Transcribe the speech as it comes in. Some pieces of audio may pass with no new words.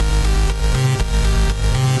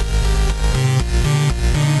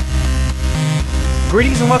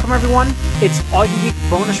Greetings and welcome, everyone. It's All You Can Geek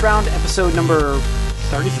Bonus Round, episode number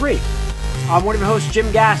 33. I'm one of your hosts,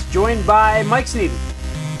 Jim Gass, joined by Mike Sneeden.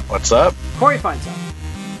 What's up? Corey Feinstein.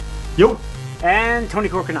 Yo. And Tony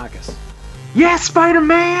Korkanakis. Yeah,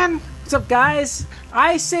 Spider-Man! What's up, guys?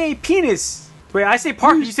 I say penis. Wait, I say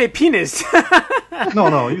Parker, you say penis.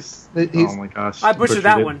 No, he's oh my gosh. I butchered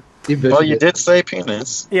that one. Well, you did say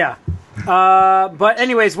penis. Yeah. But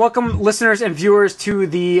anyways, welcome listeners and viewers to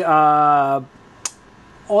the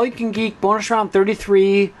All You Can Geek Bonus Round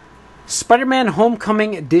 33 Spider-Man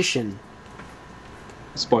Homecoming Edition.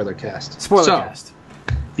 Spoilercast. So,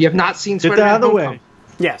 if you have not seen Get Spider-Man that out of the Homecoming, way.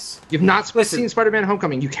 yes. you've not seen Spider-Man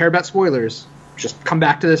Homecoming, you care about spoilers, just come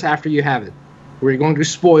back to this after you have it. We're going to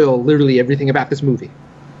spoil literally everything about this movie.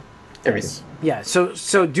 Everything. Yeah,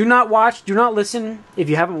 so do not listen if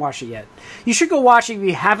you haven't watched it yet. You should go watch it if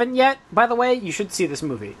you haven't yet. By the way, you should see this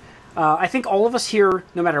movie. I think all of us here,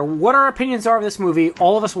 no matter what our opinions are of this movie,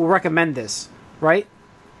 all of us will recommend this, right?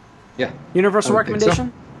 Yeah. Universal I would think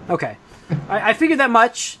recommendation? So. Okay. I figured that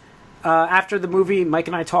much. After the movie, Mike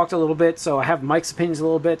and I talked a little bit, so I have Mike's opinions a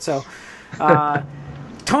little bit. So,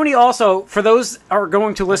 Tony also, for those who are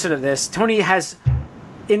going to listen to this, Tony has,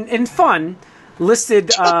 in fun,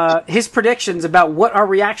 listed his predictions about what our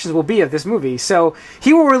reactions will be of this movie. So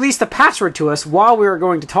he will release the password to us while we are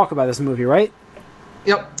going to talk about this movie, right?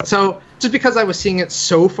 Yep. So just because I was seeing it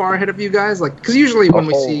so far ahead of you guys, like, because usually when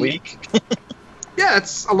we see, week. yeah,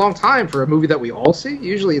 it's a long time for a movie that we all see.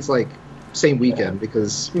 Usually it's like same weekend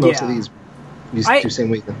because most of these do same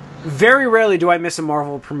weekend. Very rarely do I miss a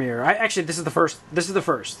Marvel premiere. Actually, this is the first. This is the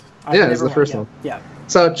first. Yeah, it's the first one. Yeah.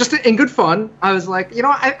 So just in good fun, I was like,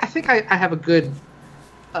 I think I have a good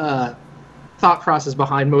thought process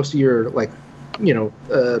behind most of your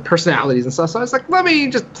personalities and stuff. So I was like, let me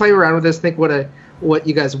just play around with this, think what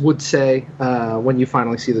you guys would say when you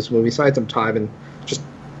finally see this movie. So I had some time and just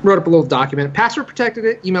wrote up a little document, password protected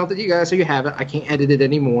it, emailed it to you guys so you have it. I can't edit it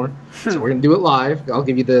anymore, so we're gonna do it live. I'll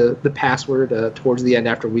give you the password towards the end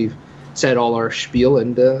after we've said all our spiel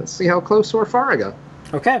and see how close or far I go.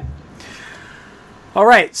 Okay. All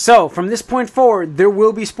right. So from this point forward, there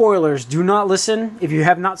will be spoilers. Do not listen if you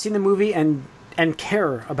have not seen the movie and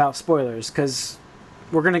care about spoilers, because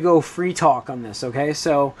we're gonna go free talk on this. Okay.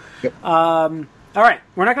 So, yep. All right.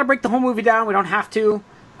 We're not gonna break the whole movie down. We don't have to.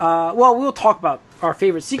 Well, we'll talk about our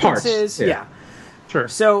favorite sequences. Parts, yeah. Sure.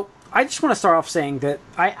 So I just want to start off saying that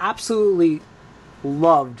I absolutely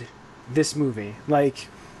loved this movie. Like,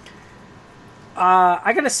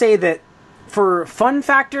 I gotta say that for fun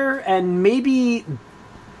factor and maybe,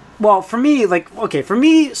 well, for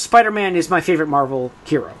me, Spider-Man is my favorite Marvel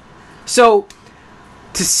hero. So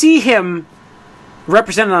to see him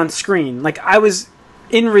represented on screen, like I was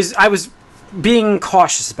being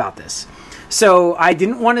cautious about this. So I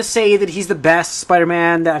didn't want to say that he's the best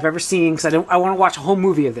Spider-Man that I've ever seen, because I want to watch a whole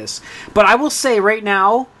movie of this. But I will say right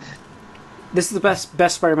now, this is the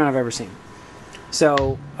best Spider-Man I've ever seen.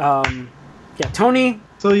 So, yeah, Tony.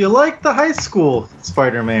 So you like the high school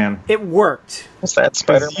Spider-Man? It worked. What's that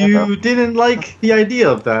Spider-Man? You didn't like the idea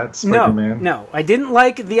of that Spider-Man. No, I didn't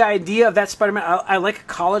like the idea of that Spider-Man. I like a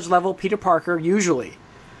college-level Peter Parker, usually.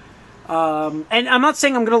 And I'm not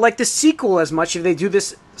saying I'm going to like the sequel as much if they do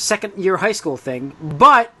this second-year high school thing,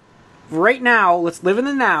 but right now, let's live in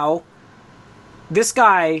the now. This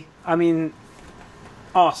guy, I mean,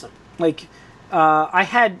 awesome. Like,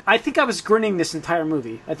 I think I was grinning this entire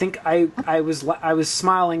movie. I think I was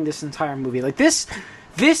smiling this entire movie. Like, this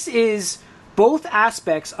is both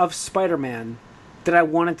aspects of Spider-Man that I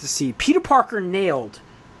wanted to see. Peter Parker nailed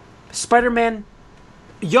Spider-Man,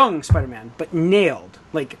 young Spider-Man, but nailed.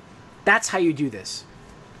 Like, that's how you do this.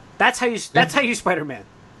 That's how you Spider-Man,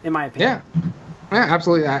 in my opinion. Yeah,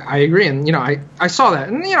 absolutely. I agree, and I saw that,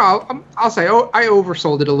 and I'll say, I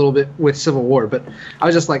oversold it a little bit with Civil War, but I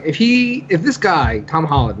was just like, if this guy Tom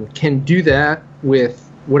Holland can do that with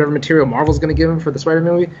whatever material Marvel's going to give him for the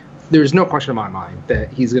Spider-Man movie, there's no question in my mind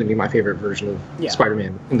that he's going to be my favorite version of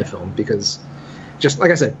Spider-Man in the film, because just like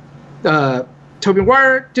I said, Tobey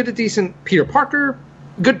Maguire did a decent Peter Parker.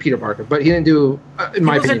 Good Peter Parker, but he didn't do, in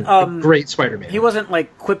my opinion, a great Spider-Man. He wasn't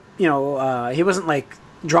like he wasn't like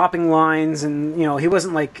dropping lines, and he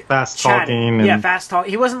wasn't like fast chatting. talking. Yeah, fast talk.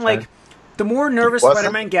 He wasn't like, the more nervous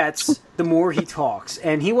Spider-Man gets, the more he talks,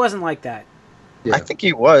 and he wasn't like that. Yeah. I think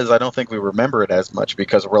he was. I don't think we remember it as much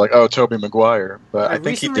because we're like, oh, Tobey Maguire, but I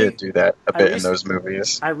think he did do that a bit in those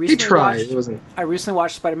movies. He tried. I recently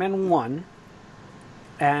watched Spider-Man 1,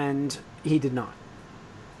 and he did not.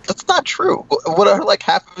 That's not true. What are like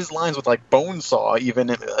half of his lines with like Bonesaw even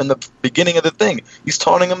in the beginning of the thing? He's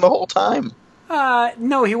taunting him the whole time.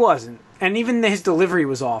 No, he wasn't. And even his delivery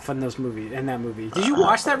was off in that movie. Did you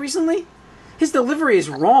watch that recently? His delivery is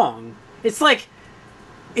wrong. It's like...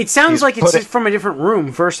 It sounds like it's from a different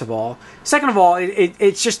room, first of all. Second of all,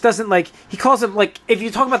 it just doesn't, like... He calls him, like... If you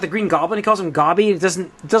talk about the Green Goblin, he calls him Gobby. It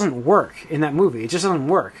doesn't work in that movie. It just doesn't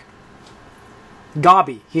work.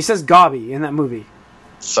 Gobby. He says Gobby in that movie.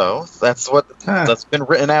 So, that's been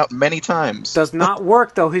written out many times. Does not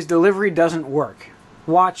work, though. His delivery doesn't work.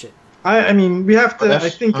 Watch it. I mean, we have to... I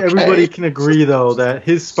think everybody can agree, though, that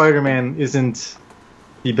his Spider-Man isn't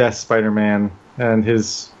the best Spider-Man. And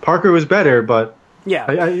his Parker was better, but... Yeah,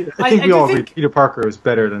 I think we all agree Peter Parker was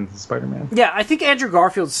better than Spider-Man. Yeah, I think Andrew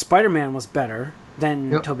Garfield's Spider-Man was better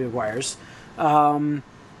than Tobey Maguire's.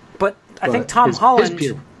 But I think Tom Holland...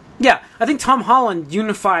 I think Tom Holland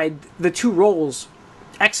unified the two roles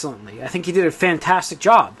excellently. I think he did a fantastic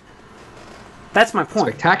job. That's my point.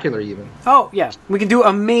 Spectacular, even. Oh, yeah. We can do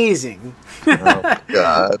amazing. Oh,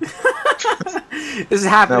 God. This is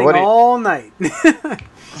happening all night.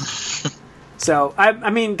 So,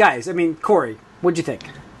 I mean, guys, Corey... What'd you think?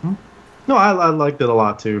 No, I liked it a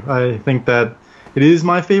lot, too. I think that it is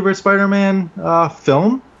my favorite Spider-Man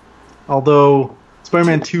film, although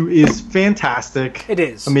Spider-Man 2 is fantastic. It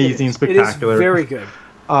is. Amazing, spectacular. It is very good.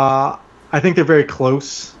 I think they're very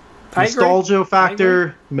close. Nostalgia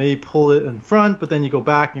factor may pull it in front, but then you go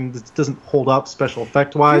back and it doesn't hold up special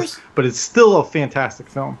effect-wise, but it's still a fantastic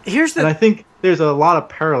film. And I think there's a lot of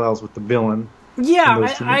parallels with the villain.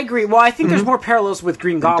 Yeah, I agree. Well, I think there's more parallels with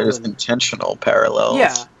Green Goblin. There's intentional parallels.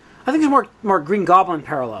 Yeah, I think there's more Green Goblin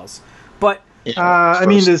parallels. But I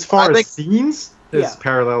mean, as far as scenes, there's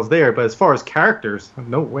parallels there. But as far as characters,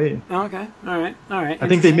 no way. Okay, all right. I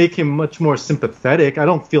think they make him much more sympathetic. I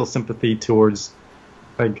don't feel sympathy towards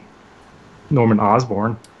like Norman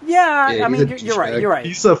Osborn. Yeah, I mean, you're right.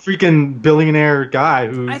 He's a freaking billionaire guy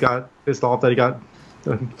who got pissed off that he got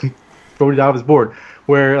voted out of his board.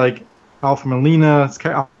 Where like Alfred Molina's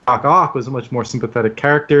Doc Ock was a much more sympathetic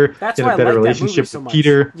character. That's he why had a better relationship with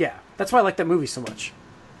Peter. Yeah, that's why I like that movie so much.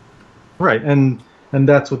 Right, and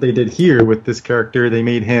that's what they did here with this character. They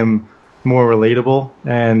made him more relatable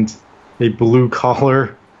and a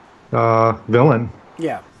blue-collar villain.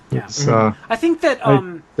 Yeah. I think that... I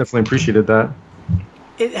definitely appreciated that.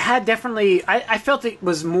 It had definitely... I felt it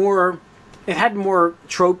was more... It had more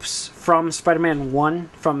tropes from Spider-Man 1,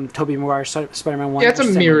 from Tobey Maguire's Spider-Man 1. Yeah, it's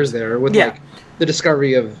some mirrors there with like the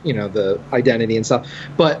discovery of, the identity and stuff.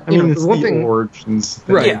 But I mean, it's one thing, origins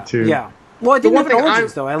thing too. Yeah. Well, I didn't have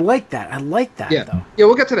origins though. I like that. Yeah. Though. Yeah,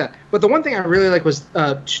 we'll get to that. But the one thing I really like was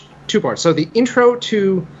two parts. So the intro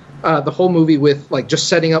to the whole movie with like just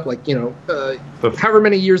setting up like, however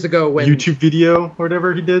many years ago when YouTube video or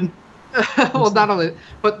whatever he did. Well, not only,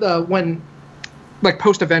 but when like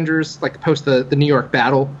post Avengers, like post the New York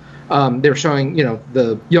battle, they were showing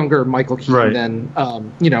the younger Michael Keaton then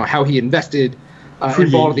how he invested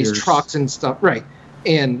in all of these trucks and stuff, right?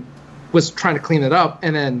 And was trying to clean it up,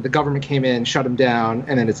 and then the government came in, shut him down,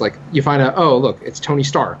 and then it's like you find out, oh look, it's Tony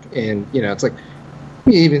Stark, and it's like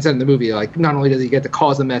he even said in the movie, like not only does he get to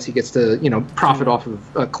cause the mess, he gets to profit off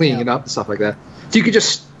of cleaning it up and stuff like that. So you could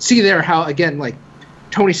just see there how again like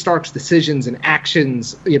Tony Stark's decisions and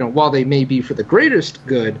actions, while they may be for the greatest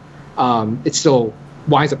good, it still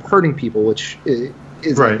winds up hurting people, which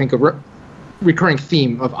is I think a recurring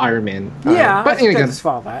theme of Iron Man. But I think again, just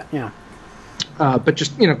follow that. Yeah. But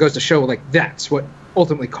just goes to show like that's what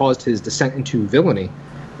ultimately caused his descent into villainy,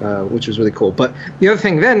 which was really cool. But the other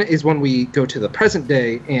thing then is when we go to the present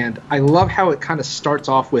day, and I love how it kind of starts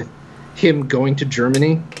off with him going to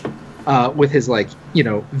Germany with his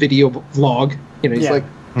video vlog. He's like,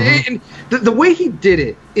 and the way he did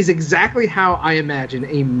it is exactly how I imagine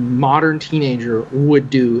a modern teenager would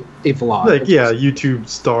do a vlog. Like, YouTube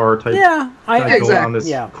star type. Yeah, exactly. On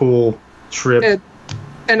this cool trip.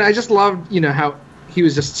 And I just loved, how he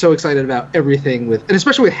was just so excited about everything and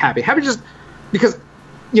especially with Happy. Happy just, because,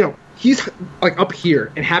 he's like up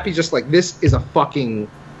here and Happy's just like, this is a fucking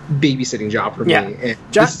babysitting job for me. And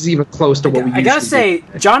this is even close to what we usually do. I gotta say,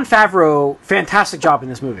 Jon Favreau, fantastic job in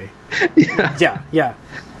this movie. Yeah.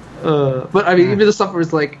 But I mean, even the stuff where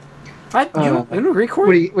it's like, you don't agree, Corey?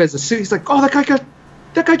 When he wears a suit, he's like, oh, that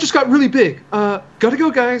guy just got really big. Gotta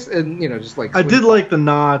go, guys. And just like I did like the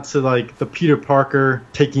nod to like the Peter Parker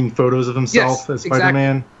taking photos of himself as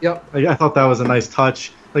Spider-Man. Yep. I thought that was a nice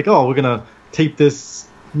touch. Like, oh, we're gonna tape this,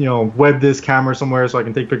 web this camera somewhere so I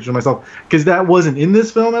can take pictures of myself, because that wasn't in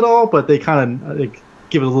this film at all. But they kind of like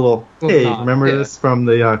give it a little hey, remember this from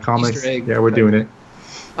the comics? Yeah, we're doing it.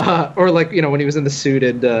 Or like when he was in the suit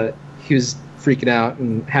and he was freaking out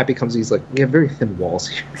and Happy comes, he's like, we have very thin walls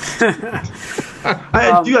here.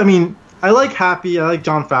 I mean, I like Happy. I like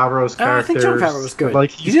Jon Favreau's character. I think Jon Favreau was good.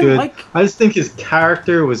 Like he's good. I just think his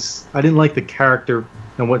character was. I didn't like the character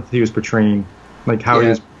and what he was portraying, like how he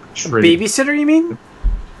was portrayed. Babysitter, you mean?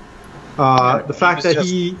 The fact that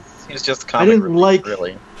he was just comic relief,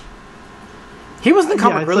 really. He wasn't the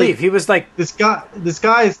comic relief. He was like this guy. This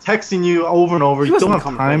guy is texting you over and over. You don't have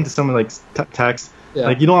time to someone like text. Yeah.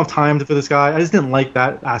 Like you don't have time for this guy. I just didn't like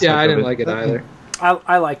that aspect. Yeah, I didn't like it either.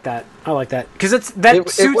 I like that. I like that because suits his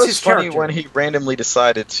character. It was funny when he randomly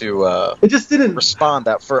decided to. It just didn't respond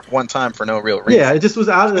that for one time for no real reason. Yeah, it just was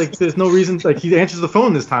out of like. There's no reason. Like he answers the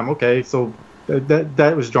phone this time. Okay, so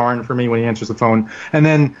that was jarring for me when he answers the phone, and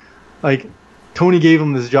then like Tony gave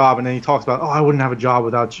him this job, and then he talks about, I wouldn't have a job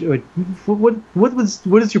without you. Like,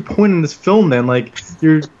 what is your point in this film then? Like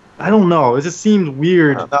I don't know. It just seemed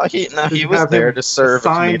weird. He was there to serve a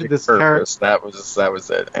comedic purpose. That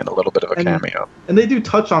was it, and a little bit of a cameo. And they do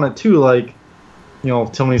touch on it too. Like,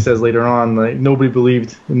 Tony says later on, like nobody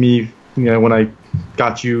believed in me. When I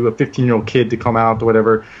got you a 15-year-old kid to come out or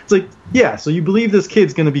whatever. It's like, yeah. So you believe this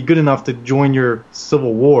kid's going to be good enough to join your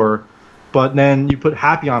civil war, but then you put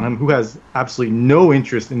Happy on him, who has absolutely no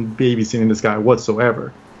interest in babysitting this guy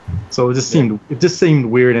whatsoever. So it just seemed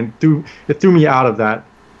weird, and it threw me out of that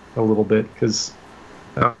a little bit because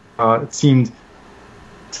it seemed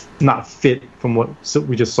not fit from what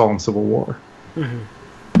we just saw in Civil War. Mm-hmm.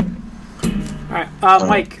 All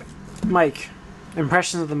right, Mike,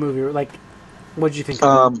 impressions of the movie. Like, what did you think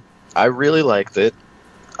of it? I really liked it.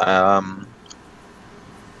 I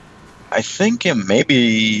think it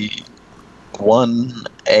maybe won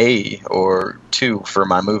A or 2 for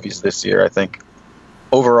my movies this year. I think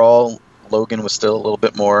overall Logan was still a little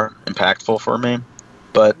bit more impactful for me.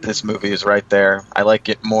 But this movie is right there. I like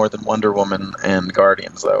it more than Wonder Woman and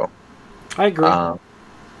Guardians, though. I agree.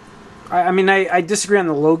 I disagree on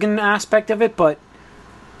the Logan aspect of it, but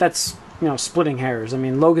that's splitting hairs. I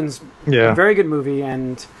mean, Logan's a very good movie,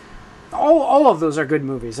 and all of those are good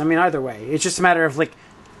movies. I mean, either way, it's just a matter of like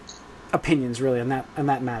opinions, really, on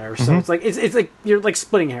that matter. So it's like you're like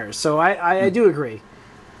splitting hairs. So I do agree.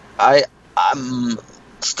 I'm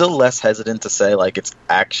still less hesitant to say like it's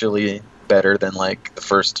actually better than like the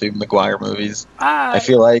first 2 Maguire movies. I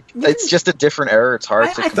feel like it's just a different era. It's hard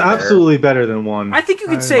to compare. It's absolutely better than 1. I think you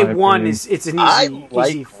could say 1 is an easy. I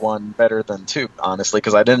like 1 better than 2, honestly,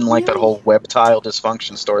 because I didn't like that whole web tile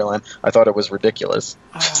dysfunction storyline. I thought it was ridiculous.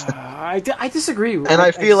 I disagree. And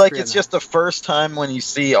I feel like it's just the first time when you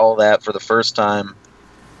see all that for the first time,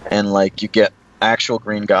 and like you get actual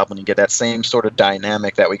Green Goblin, you get that same sort of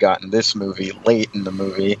dynamic that we got in this movie late in the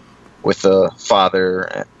movie with the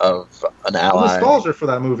father of an ally. Nostalgia for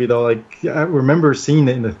that movie, though. Like, I remember seeing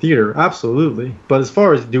it in the theater, absolutely. But as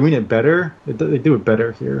far as doing it better, they do it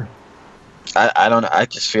better here. I don't know. I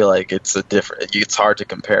just feel like it's a different. It's hard to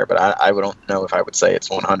compare, but I don't know if I would say it's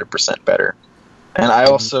 100% better. And I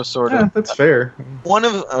also sort of. That's fair. I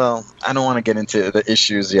don't want to get into the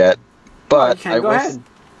issues yet, but go ahead.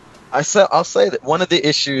 I'll say that one of the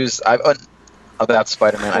issues about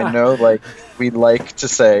Spider-Man, I know, like we like to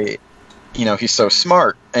say, he's so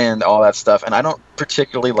smart and all that stuff, and I don't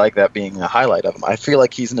particularly like that being a highlight of him. I feel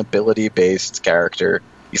like he's an ability-based character.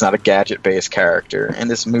 He's not a gadget-based character, and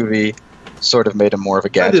this movie sort of made him more of a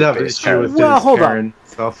gadget-based character. Well, hold on.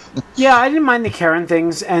 Stuff. Yeah, I didn't mind the Karen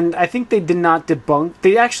things, and I think they did not debunk.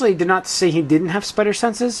 They actually did not say he didn't have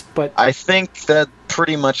spider-senses, but I think that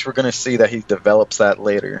pretty much we're going to see that he develops that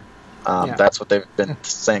later. That's what they've been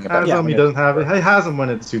saying about him. He doesn't have it. He has them when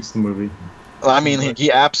it suits the movie. Well, I mean,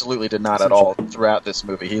 he absolutely did not at all throughout this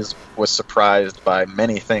movie. He was surprised by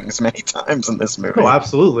many things many times in this movie. Oh,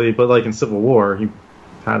 absolutely. But like in Civil War, he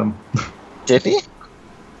had them. Did he?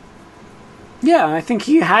 Yeah, I think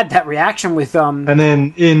he had that reaction with And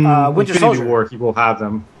then in Winter Infinity Soldier. War, he will have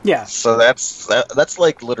them. Yeah. So that's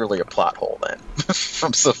like literally a plot hole then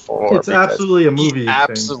from Civil War. It's absolutely a movie.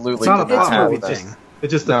 Absolutely, it's not a plot hole. Thing.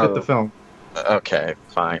 It's just to fit the film. Okay,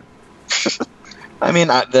 fine. I mean,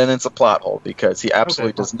 then it's a plot hole because he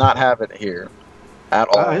absolutely does not have it here at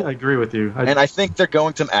all. I agree with you. And I think they're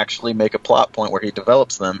going to actually make a plot point where he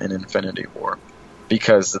develops them in Infinity War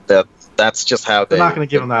because that's just how they're not going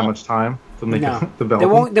to give him that much time to make it develop.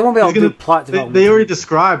 They won't be able to do plot development. They already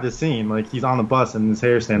described the scene. Like, he's on the bus and his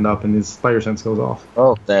hair stand up and his spider sense goes off.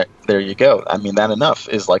 Oh, there you go. I mean, that enough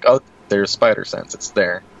is like, oh, there's spider sense. It's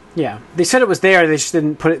there. Yeah. They said it was there. They just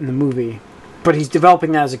didn't put it in the movie. But he's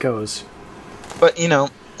developing that as it goes. But,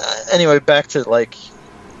 anyway, back to, like,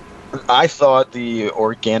 I thought the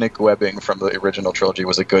organic webbing from the original trilogy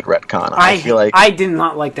was a good retcon. I feel like I did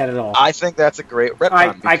not like that at all. I think that's a great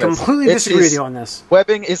retcon. I completely disagree with you on this.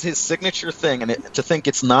 Webbing is his signature thing, and to think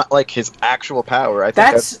it's not like his actual power, I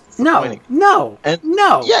think that's disappointing. No.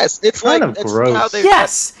 Yes, it's kind like of gross. How they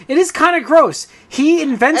Yes, it is kind of gross. He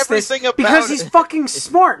invents this Everything about because he's it. fucking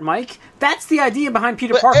smart, Mike. That's the idea behind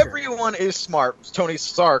Peter But Parker. everyone is smart. Tony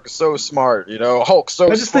Stark is so smart. Hulk so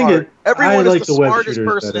I just smart. think Everyone I like is the the web smartest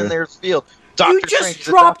shooters person better. in their field. Doctor You just Strange is a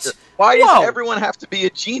dropped- doctor. Why Whoa. does everyone have to be a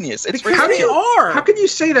genius? It's Because they ridiculous. are. How can you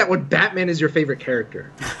say that when Batman is your favorite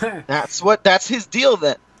character? That's his deal.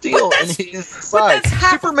 That deal in that's- his but side. that's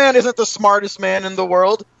half- Superman isn't the smartest man in the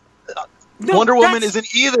world. No, Wonder Woman that's-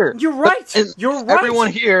 isn't either. You're right. And You're right.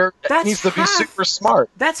 Everyone here That's needs to be half- super smart.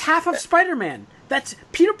 That's half of Spider-Man. That's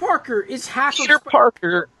Peter Parker is half Peter of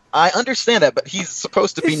Parker, I understand that, but he's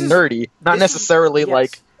supposed to be This is- nerdy, not this is- necessarily yes.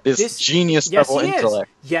 like this genius Yes, level he intellect.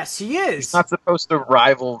 is. Yes, he is. He's not supposed to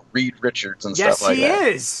rival Reed Richards and Yes, stuff like he that.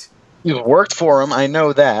 is. He's worked for him, I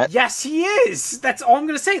know that. Yes, he is. That's all I'm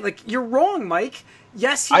gonna say. Like, you're wrong, Mike.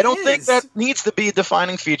 Yes, he is. I don't think that needs to be a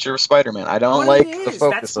defining feature of Spider-Man. I don't But like it the is.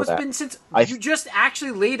 focus That's of what's that. been since I- you just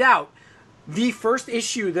actually laid out the first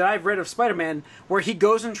issue that I've read of Spider-Man, where he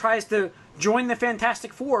goes and tries to join the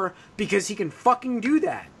Fantastic Four because he can fucking do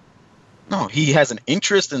that. No, he has an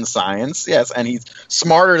interest in science, yes, and he's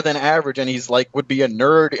smarter than average, and he's like would be a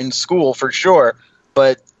nerd in school for sure.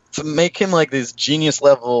 But to make him like this genius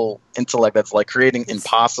level intellect that's like creating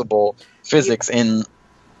impossible physics in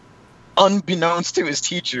unbeknownst to his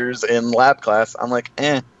teachers in lab class, I'm like,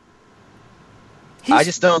 I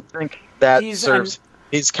just don't think that serves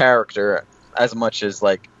his character as much as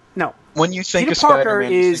like No. when you think Peter of Parker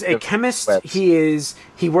Spider-Man, you is think a of chemist. webs.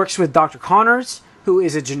 He works with Dr. Connors, who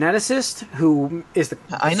is a geneticist, who is the.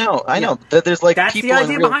 I know. Yeah. That there's like That's the people in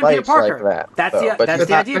idea real behind Peter life Parker. like that. That's though, the- but that's he's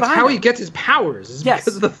the not- idea That's behind how it. he gets his powers. Is Yes.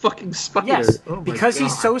 because of the fucking spider. Yes, Oh my because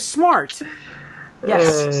he's God. so smart.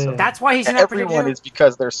 Yes, that's why he's in that Everyone particular. is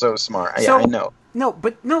because they're so smart. So- Yeah, I know. No,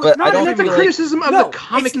 but But not I don't That's feel a like- criticism of No, the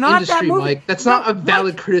comic it's not that industry, movie. Mike. That's No, not a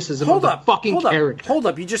valid Mike, criticism hold of up, the fucking hold up, character. Hold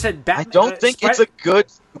up, you just said I Batman. don't think it's a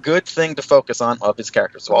good thing to focus on of his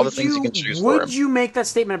character. So all the things you can choose for him. Would you make that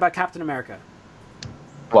statement about Captain America?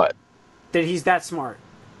 What? That he's that smart?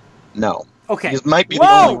 No. Okay. He might be Whoa,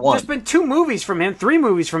 the only one. there's been 2 movies from him, 3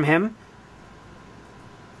 movies from him.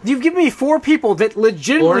 You've given me 4 people that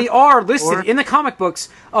legitimately are listed in the comic books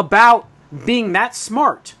about being that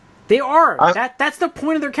smart. They are. That's the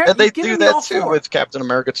point of their character. And they You've given do me all that too 4. with Captain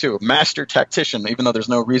America too. Master tactician, even though there's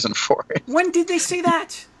no reason for it. When did they say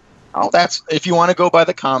that? Oh, that's if you want to go by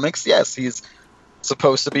the comics. Yes, he's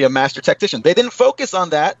supposed to be a master tactician. They didn't focus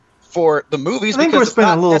on that for the movies. I think because we're it's spending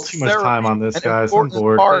not a little too much necessarily time on this, an guys. I'm important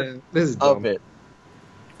bored. part Yeah, this is of dumb. it.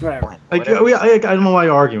 Whatever. Like, Whatever. I don't know why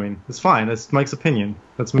you're arguing. It's fine. That's Mike's opinion.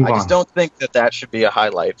 Let's move I on. just don't think that should be a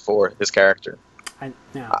highlight for his character.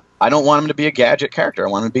 No. I don't want him to be a gadget character. I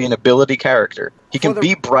want him to be an ability character. He can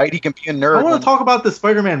be bright. He can be a nerd. I want to talk about the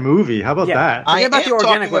Spider-Man movie. How about Yeah. that? I Forget about am the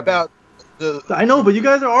organic talking weapon. about the. I know, but you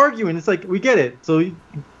guys are arguing. It's like we get it. So you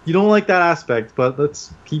don't like that aspect, but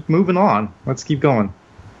let's keep moving on. Let's keep going.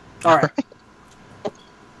 All right.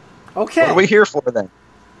 Okay. What are we here for then?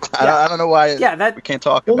 Yeah. I don't know why we can't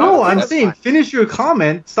talk Well, about no, it. I'm That's saying fine. finish your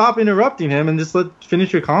comment. Stop interrupting him, and just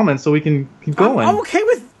finish your comment so we can keep going. I'm okay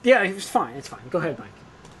with. Yeah, it's fine. It's fine. Go ahead, Mike.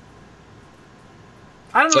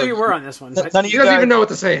 I don't know So, where you were on this one. but- None of He you doesn't guys, even know what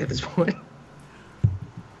to say at this point.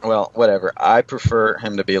 Well, whatever. I prefer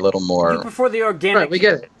him to be a little you more. prefer the organic Right, we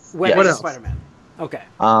get it. web What else? Spider-Man. Okay.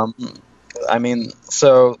 I mean,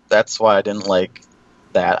 so that's why I didn't like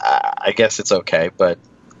that. I guess it's okay, but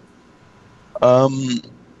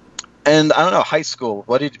and I don't know. High school.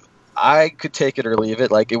 I could take it or leave it.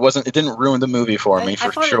 Like it didn't ruin the movie for me I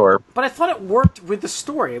for thought sure. But I thought it worked with the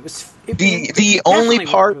story. It was it The only definitely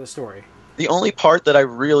part- worked with the story. The only part that I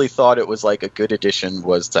really thought it was like a good addition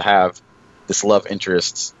was to have this love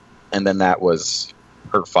interest, and then that was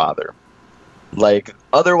her father. Like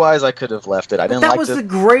otherwise, I could have left it. I didn't That like was the the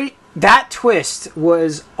great. That twist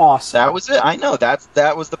was awesome. That was it. I know that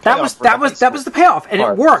was the payoff. that was the payoff, and it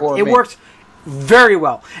part worked. for It me. worked very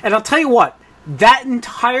well. And I'll tell you what, that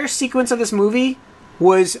entire sequence of this movie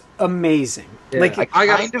was amazing. Yeah. Like, I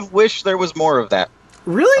kind of wish there was more of that.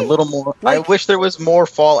 really, A little more. Like- I wish there was more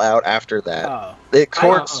fallout after that. Oh. It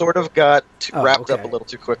sort of got wrapped up okay. a little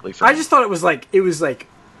too quickly for I me. just thought it was like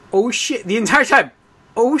oh shit the entire time.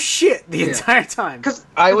 Oh shit the entire time. Because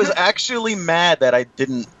I was actually mad that I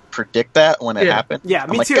didn't predict that when it happened. Yeah, I'm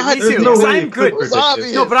me like, too. God, Me there's too. no because way I'm you good. could predict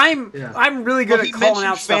obvious. it. No, but I'm really good Well, at he calling mentioned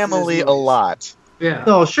out stuff in these family a movies. lot. yeah,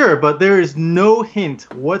 No, sure, but there is no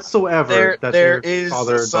hint whatsoever that There they're is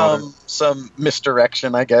father and daughter. some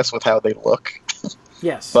misdirection, I guess, with how they look.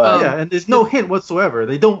 Yes. But Yeah, and there's no hint whatsoever.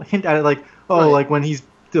 They don't hint at it like, Right. like when he's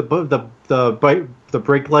the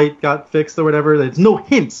brake light got fixed or whatever. There's no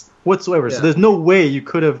hints whatsoever. Yeah. So there's no way you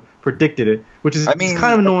could have predicted it, which is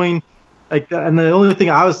kind of annoying. Like, and the only thing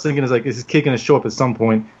I was thinking is like, is this kid going to show up at some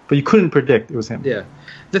point? But you couldn't predict it was him. Yeah,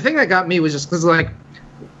 the thing that got me was just because like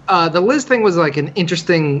the Liz thing was like an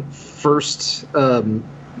interesting first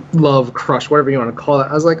love crush, whatever you want to call it.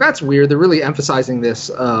 I was like, that's weird. They're really emphasizing this,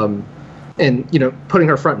 and putting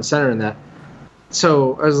her front and center in that.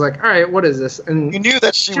 So I was like, all right, what is this? And you knew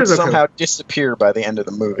that she would somehow disappear by the end of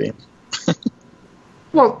the movie.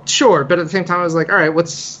 Well, sure, but at the same time, I was like, all right,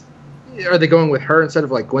 are they going with her instead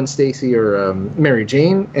of like Gwen Stacy or Mary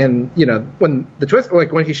Jane? And when the twist,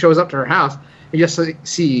 like when he shows up to her house, you just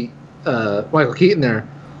see Michael Keaton there.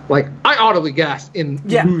 Like, I audibly gasped in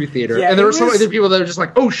the movie theater, and there were some other people that were just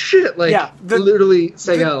like, "Oh shit!" Like, literally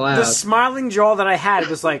saying out loud. The smiling jaw that I had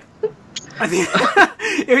was like, I think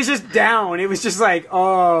it was just down. It was just like,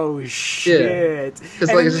 "Oh shit!" And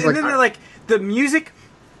then like the music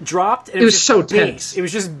dropped, and it was just so bass. tense. It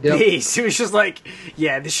was just bass. It was just like,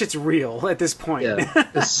 yeah, this shit's real at this point. Yeah,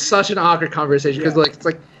 it's such an awkward conversation because it's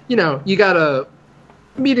like you gotta.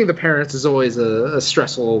 Meeting the parents is always a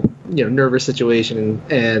stressful, nervous situation,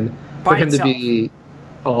 and for him to be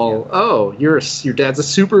all, your dad's a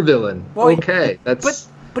supervillain. Well, okay, that's.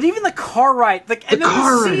 But even the car ride, like, and the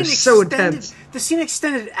car ride is so intense. The scene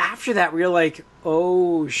extended after that, where you're like,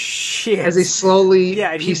 oh shit, as they slowly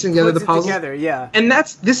piecing together the puzzles. And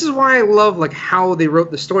this is why I love like how they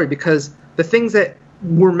wrote the story, because the things that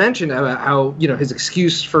were mentioned about how his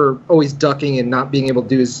excuse for always ducking and not being able to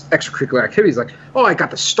do his extracurricular activities, like, oh, I got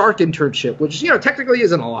the Stark internship, which technically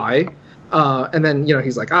isn't a lie, and then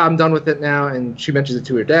he's like, I'm done with it now, and she mentions it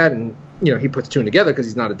to her dad, and he puts two and together because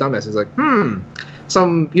he's not a dumbass. He's like,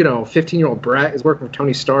 some 15-year-old brat is working for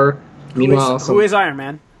Tony Stark. Meanwhile, who is Iron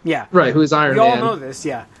Man? Yeah, right. Who is Iron Man? We all know this.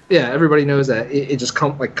 Yeah. Yeah, everybody knows that. It just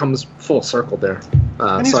comes full circle there.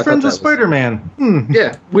 And he's friends with Spider-Man.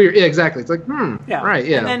 Yeah, weird. Yeah, exactly. It's like, right,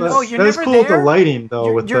 yeah. And then, you're that's never cool there? With the lighting,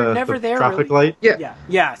 though, with the traffic light. Yeah.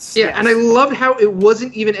 Yes. And I loved how it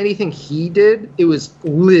wasn't even anything he did. It was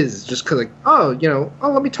Liz, just because, like,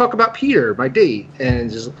 let me talk about Peter, my date.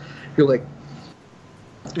 And just, you're like,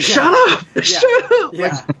 shut up! Shut up!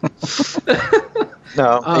 Yeah.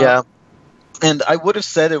 No, And I would have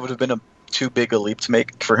said it would have been too big a leap to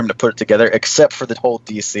make for him to put it together, except for the whole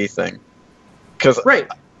DC thing. Because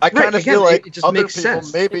I kind of feel like other people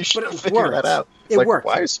maybe should figure that out. It's like,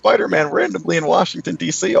 why is Spider-Man randomly in Washington,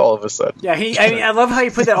 D.C. all of a sudden? Yeah, I love how you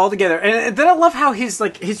put that all together. And then I love how his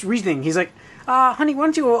reasoning, he's like, honey, why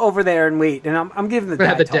don't you go over there and wait? And I'm giving the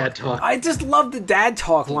dad talk. I just love the dad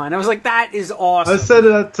talk line. I was like, that is awesome. I said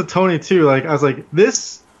that to Tony, too. Like, I was like,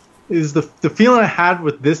 this is the feeling I had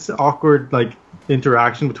with this awkward, like,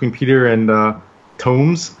 interaction between Peter and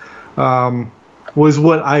Tomes was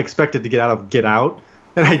what I expected to get out of Get Out,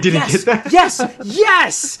 and I didn't get that. Yes,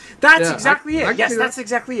 that's exactly it. Yes, that's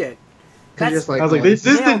exactly it. I was like, this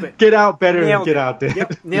did Get Out better than Get Out did.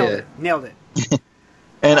 Yep, nailed it.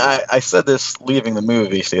 And I said this leaving the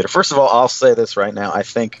movie theater. First of all, I'll say this right now. I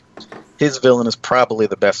think his villain is probably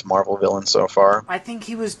the best Marvel villain so far. I think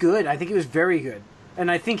he was good. I think he was very good.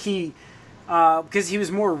 And I think he... because he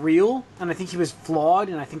was more real, and I think he was flawed,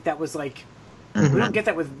 and I think that was like... We don't get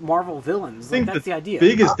that with Marvel villains. Like, that's the idea. The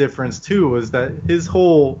biggest difference, too, was that his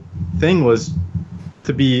whole thing was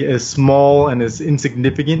to be as small and as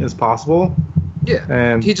insignificant as possible. Yeah,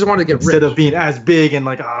 and he just wanted to get instead rich. of being as big and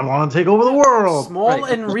like, I want to take over the world. Small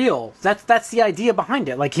and real. That's the idea behind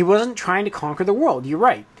it. Like, he wasn't trying to conquer the world. You're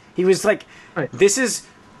right. He was like, this is...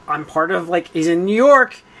 I'm part of, like... He's in New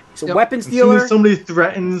York... He's a weapons dealer. As soon as somebody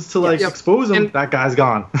threatens to expose him, that guy's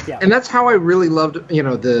gone. And that's how I really loved,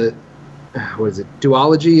 the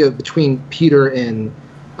duology of between Peter and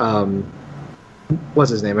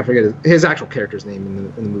what's his name? I forget his actual character's name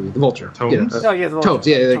in the movie, the Vulture. Tomes. The Vulture. Tomes.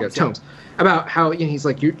 Yeah, there you go. Tomes. About how he's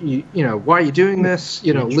like, you why are you doing this?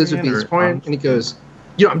 Liz would be disappointed, and he goes,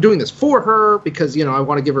 I'm doing this for her because I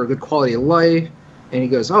want to give her a good quality of life. And he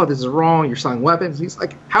goes, oh, this is wrong. You're selling weapons. And he's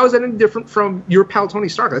like, how is that any different from your pal Tony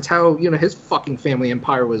Stark? That's how, his fucking family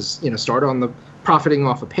empire was, started on the profiting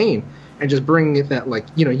off of pain. And just bringing it that, like,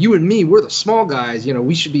 you and me, we're the small guys.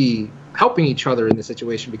 We should be helping each other in this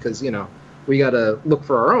situation because, we got to look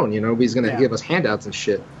for our own. Nobody's going to give us handouts and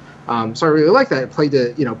shit. So I really like that. It played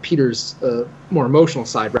to, Peter's more emotional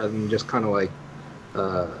side rather than just kind of like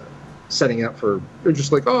setting it up for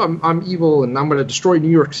just like, oh, I'm evil and I'm going to destroy New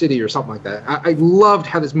York City or something like that. I loved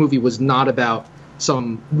how this movie was not about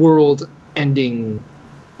some world-ending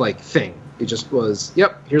like thing. It just was,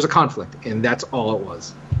 here's a conflict, and that's all it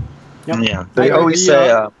was. Yep. Yeah, they always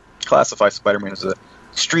say classify Spider-Man as a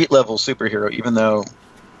street-level superhero, even though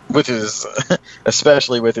with his,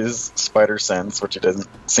 especially with his spider sense, which he doesn't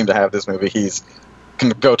seem to have this movie, he's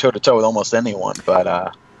can go toe to toe with almost anyone. But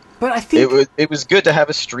I think it was good to have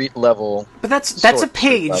a street level. But that's a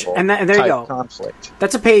page, and there you go. Conflict.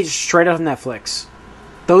 That's a page straight out of Netflix.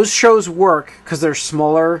 Those shows work because they're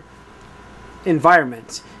smaller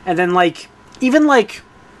environments, and then even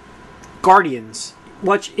Guardians,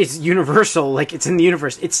 which is universal, like it's in the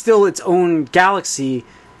universe. It's still its own galaxy,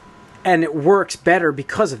 and it works better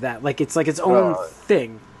because of that. Like it's its own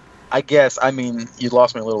thing. I guess. I mean, you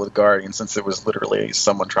lost me a little with Guardians since it was literally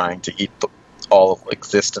someone trying to eat all of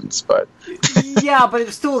existence, but yeah, but it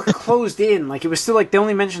was still closed in. Like it was still they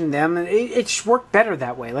only mentioned them, and it just worked better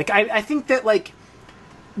that way. Like I think that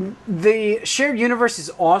the shared universe is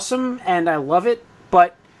awesome, and I love it,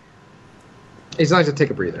 but it's nice to take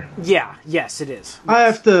a breather. Yeah, yes, it is. I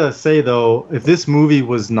have to say though, if this movie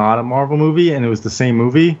was not a Marvel movie and it was the same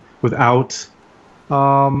movie without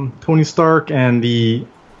Tony Stark and the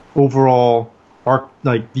overall arc,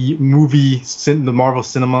 like the Marvel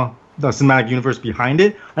cinematic universe behind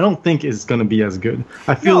it, I don't think it's going to be as good.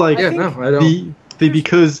 I feel I don't.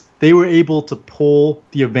 Because they were able to pull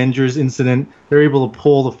the Avengers incident, they're able to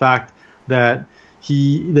pull the fact that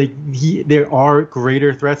there are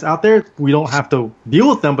greater threats out there. We don't have to deal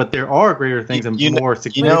with them, but there are greater things and more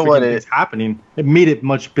significant things happening. It made it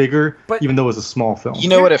much bigger, even though it was a small film. You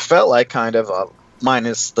know what it felt like, kind of,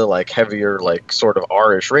 minus the heavier, sort of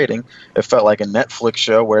R-ish rating. It felt like a Netflix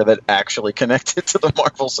show where that actually connected to the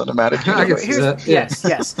Marvel Cinematic Universe.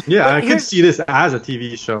 Yes. Yeah, I could see this as a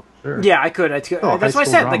TV show. Sure. Yeah, I could. That's what I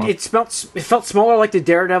said. Drama. It felt smaller, like the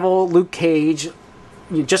Daredevil, Luke Cage,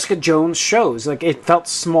 Jessica Jones shows. It felt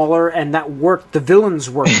smaller, and that worked. The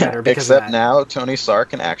villains worked better because of that. Except now Tony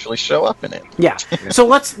Stark can actually show up in it. Yeah. So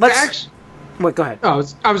let's. Wait, go ahead. Oh,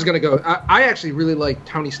 I was gonna go. I actually really like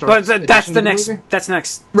Tony Stark. But that's the next. That's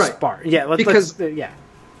next part. Yeah.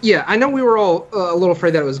 Yeah, I know we were all a little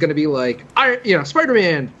afraid that it was going to be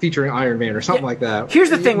Spider-Man featuring Iron Man or something like that. Here's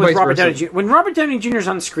the thing with Robert Downey Jr. When Robert Downey Jr. is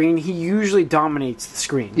on the screen, he usually dominates the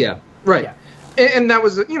screen. Yeah, right. Yeah. And that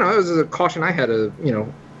was, that was a caution I had,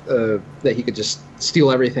 that he could just steal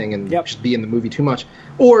everything and just be in the movie too much.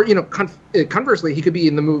 Or, conversely, he could be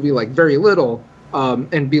in the movie very little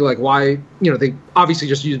and be why, they obviously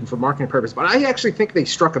just used him for marketing purpose. But I actually think they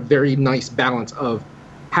struck a very nice balance of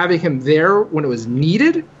having him there when it was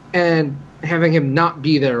needed and having him not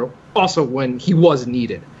be there also when he was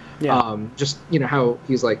needed. Yeah. Just, how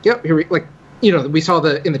he's yep, here we saw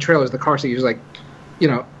in the trailers, the car seat, he was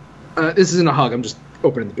this isn't a hug, I'm just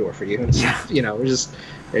opening the door for you. And we're just,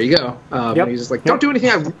 there you go. And he's just don't do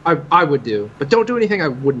anything I would do, but don't do anything I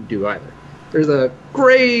wouldn't do either. There's a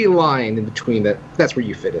gray line in between that's where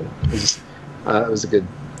you fit in. It was a good...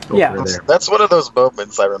 That's one of those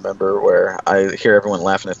moments I remember where I hear everyone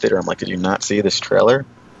laugh in the theater. I'm like, did you not see this trailer?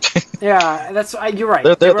 Yeah, you're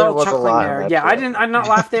right. There was a line there. Yeah, I did not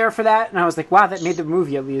laugh there for that, and I was like, wow, that made the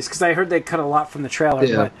movie at least, because I heard they cut a lot from the trailer.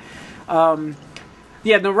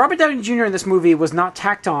 Yeah. But Robert Downey Jr. in this movie was not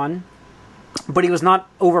tacked on, but he was not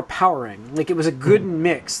overpowering. It was a good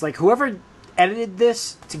mix. Whoever edited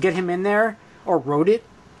this to get him in there or wrote it,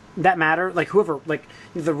 that matter. Whoever,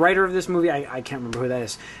 the writer of this movie, I can't remember who that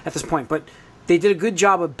is at this point, but they did a good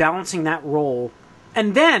job of balancing that role.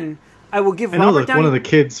 And then I will give Robert Downey... one of the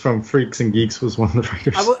kids from Freaks and Geeks was one of the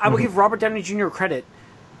writers. I will give Robert Downey Jr. credit.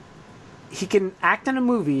 He can act in a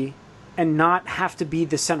movie and not have to be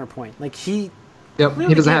the center point. He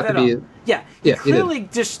doesn't have to be... Yeah, he clearly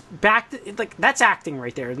just backed... that's acting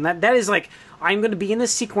right there. And that is I'm going to be in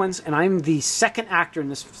this sequence, and I'm the second actor in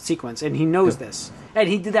this sequence, and he knows this. And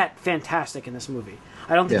he did that fantastic in this movie.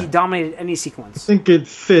 I don't think he dominated any sequence. I think it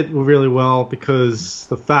fit really well because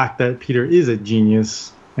the fact that Peter is a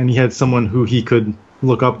genius, and he had someone who he could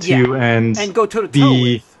look up to and go toe-to-toe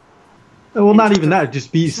with. Well, not even that.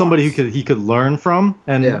 Just be somebody who he could learn from,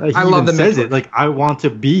 and he even says it. I want to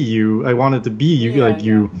be you. I wanted to be you,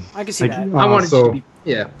 you. I can see that. I wanted to be.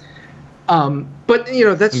 Yeah. But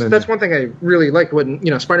that's one thing I really liked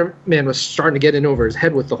when Spider-Man was starting to get in over his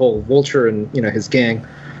head with the whole Vulture and his gang.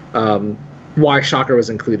 Why Shocker was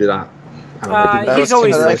incled on. He's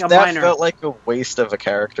always a minor. That felt like a waste of a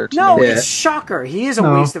character to me. No, it's Shocker. He is a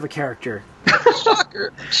waste of a character.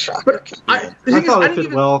 Shocker. But I thought it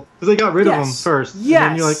fit well because they got rid of him first. Yes.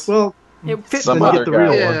 And then you're well, it fit some other the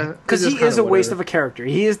real one. Because he is a waste of a character.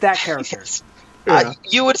 He is that character.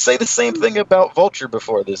 You would say the same thing about Vulture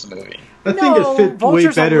before this movie. I think it fit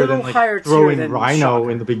Vulture's way better than throwing Rhino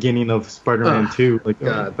in the beginning of Spider-Man 2.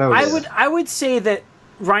 I would say that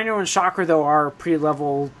Rhino and Shocker, though, are pretty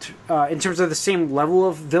level in terms of the same level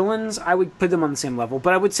of villains. I would put them on the same level,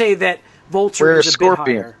 but I would say that Vulture is a bit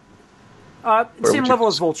higher. Same level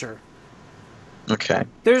as Vulture. Okay.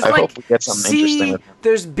 There's I hope we get something interesting with him.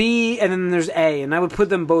 There's B, and then there's A, and I would put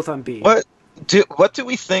them both on B. What do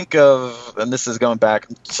we think of, and this is going back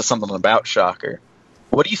to something about Shocker,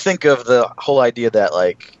 what do you think of the whole idea that,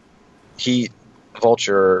 like,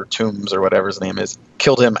 Vulture, or Toombs, or whatever his name is,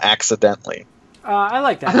 killed him accidentally? I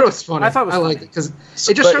like that. I thought it was funny. I thought it was funny. liked it, because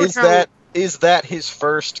it just showed is that his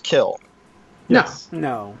first kill? Yes.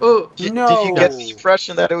 No. Oh, Did you get the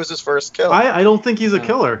impression that it was his first kill? I don't think he's a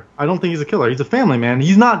killer. I don't think he's a killer. He's a family man.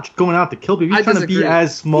 He's not going out to kill people. He's trying to be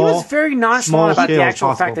as small. He was very nonchalant about the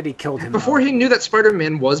actual fact that he killed him. Before he knew that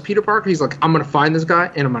Spider-Man was Peter Parker, he's like, I'm going to find this guy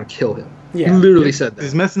and I'm going to kill him. Yeah. He literally said that.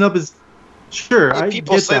 He's messing up his... Sure, I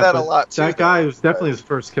people get say that a lot, too. That guy was definitely his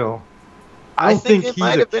first kill. I don't think he's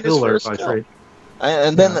a killer by trade.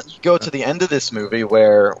 And then you go to the end of this movie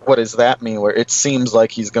where, what does that mean? Where it seems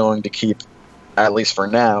like he's going to keep, at least for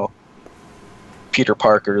now, Peter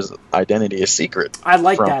Parker's identity a secret. I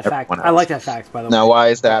like that fact. I like that fact, by the way. Now, why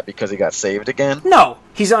is that? Because he got saved again? No,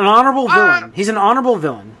 he's an honorable villain. He's an honorable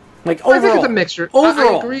villain. Like, overall. I think it's a mixture.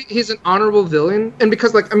 Overall. I agree he's an honorable villain. And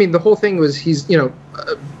because, like, I mean, the whole thing was he's,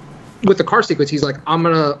 with the car sequence, he's like,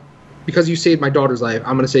 because you saved my daughter's life,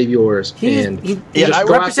 I'm going to save yours. He just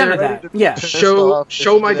represented that. Yeah.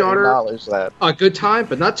 Show my daughter a good time,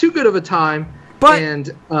 but not too good of a time. And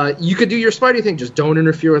you could do your Spidey thing, just don't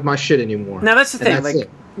interfere with my shit anymore. Now, that's the thing.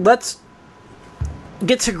 Let's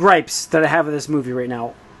get to gripes that I have of this movie right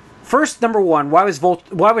now. First, number one, why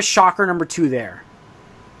was Shocker number 2 there?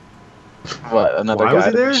 What, another guy was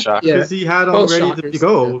he there? Because he had all ready to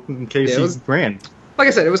go in case he ran. Like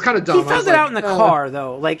I said, it was kind of dumb. He found it out in the car,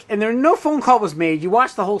 though. And no phone call was made. You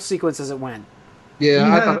watched the whole sequence as it went.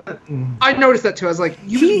 Yeah, I noticed that too. I was like,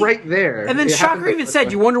 he was right there. And then Shocker even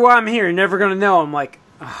said, "You wonder why I'm here. You're never going to know." I'm like,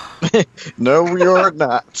 oh. No, we are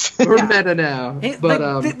not. We're meta now.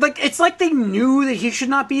 It's like they knew that he should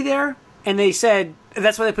not be there, and they said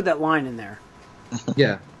that's why they put that line in there.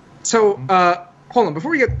 Yeah. So, hold on,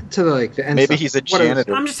 before we get to the end. Maybe he's a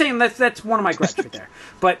janitor. I'm just saying that's one of my gripes right there.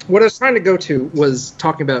 But what I was trying to go to was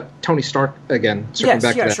talking about Tony Stark again. Sure.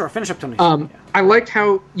 Finish up Tony Stark. I liked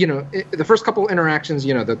how the first couple interactions,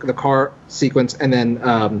 the car sequence, and then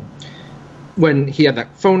when he had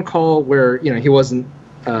that phone call where he wasn't,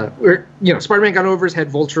 where Spider-Man got over his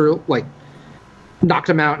head, Vulture knocked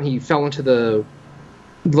him out, and he fell into the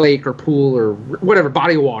lake or pool or whatever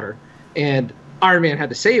body of water, and Iron Man had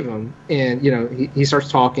to save him, and he starts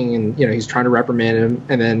talking, and he's trying to reprimand him,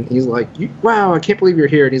 and then he's like, "Wow, I can't believe you're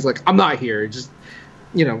here," and he's like, "I'm not here." It just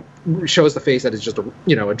shows the face that it's just a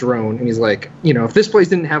drone, and he's like, "If this place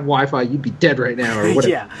didn't have Wi-Fi, you'd be dead right now," or whatever.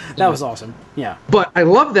 Yeah, that was awesome. Yeah, but I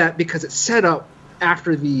love that because it's set up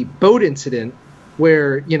after the boat incident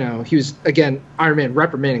where he was again Iron Man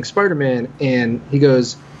reprimanding Spider-Man, and he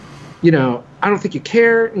goes, "I don't think you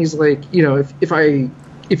care," and he's like,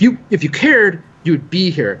 if you cared, you would be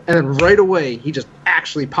here. And then right away, he just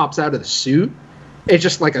actually pops out of the suit. It's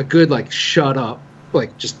just like a good, shut up.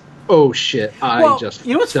 Just, oh shit,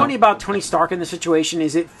 you know what's funny about Tony Stark in this situation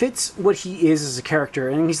is it fits what he is as a character.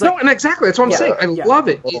 And he's like... No, and exactly, that's what I'm saying. I love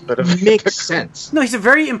it. It makes sense. No, he's a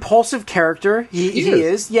very impulsive character. He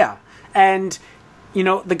is, yeah. And,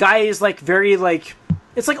 the guy is, very,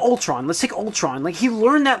 it's like Ultron. Let's take Ultron. He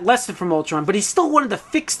learned that lesson from Ultron, but he still wanted to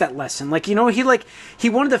fix that lesson. He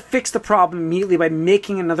wanted to fix the problem immediately by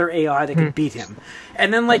making another AI that could beat him.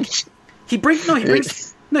 And then he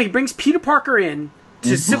brings Peter Parker in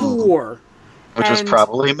to Civil War, which was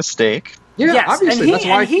probably a mistake. Yeah, yes, obviously that's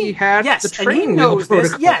why he had the training. And he knows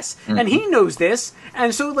this. Yes, and he knows this.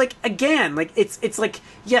 And so again, it's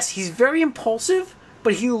yes, he's very impulsive,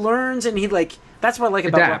 but he learns and he that's what I like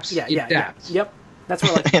about adapts. Yeah. Yep. That's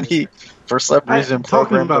what I like. And he, for some reason,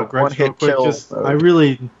 talking about one-hit kill. I was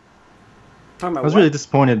really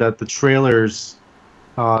disappointed that the trailers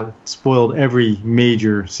spoiled every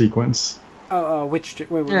major sequence. Wait,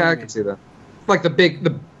 I can see that.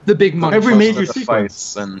 The big money. Every major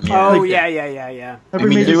sequence. Yeah. We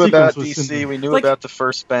knew about DC. We knew about the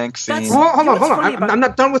first bank scene. Hold on. I'm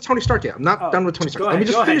not done with Tony Stark yet. I'm not done with Tony Stark. Let me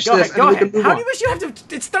just finish this. Go ahead. How do you wish you have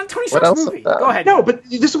to? It's done. Tony Stark's movie. Go ahead. No, but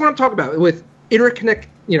this is what I'm talking about with interconnect.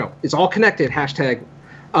 It's all connected. Hashtag.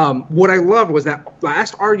 What I loved was that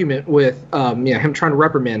last argument with him trying to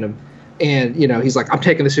reprimand him, and he's like, "I'm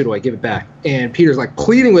taking the suit away. Give it back." And Peter's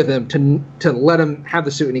pleading with him to let him have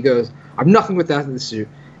the suit, and he goes, "I'm nothing without the suit."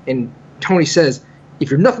 And Tony says, if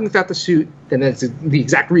you're nothing without the suit, then that's the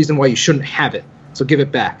exact reason why you shouldn't have it. So give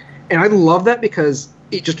it back. And I love that because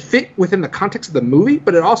it just fit within the context of the movie,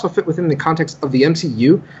 but it also fit within the context of the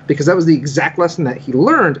MCU because that was the exact lesson that he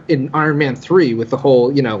learned in Iron Man 3 with the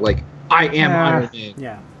whole, I am Iron Man.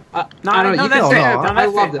 Yeah. I don't know. I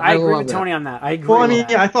loved it. I agree with Tony on that. I agree. Well, I mean,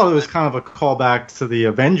 I thought it was kind of a callback to the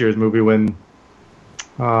Avengers movie when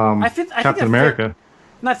Captain America.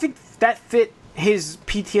 I think that fit his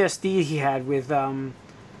PTSD he had with.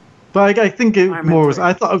 But I think it more was.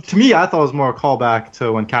 I thought it was more a callback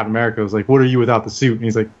to when Captain America was like, "What are you without the suit?" And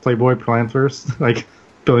he's like, "Playboy, plan first, like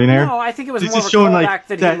billionaire." No, I think it was more of a callback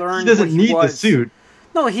that he learned. He doesn't need the suit.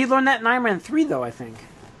 No, he learned that in Iron Man 3, though. I think.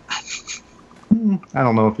 I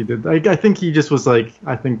don't know if he did. I think he just was like.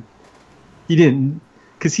 I think he didn't,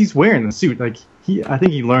 because he's wearing the suit. Like I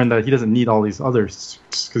think he learned that he doesn't need all these other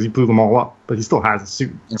suits because he blew them all up, but he still has a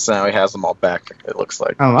suit. And so now he has them all back. It looks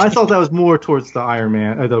like. I don't know. I thought that was more towards the Iron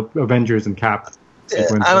Man, the Avengers and Cap.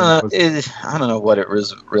 Sequence. I don't know what it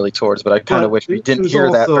was really towards, but I kind of wish we didn't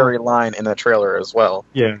hear that very line in the trailer as well.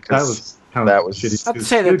 Yeah, that was shitty. I'd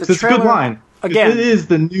say that it's a good line. Again, it is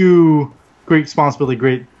the new great responsibility,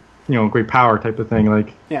 great power type of thing.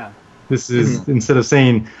 Like, yeah, this is instead of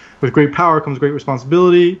saying with great power comes great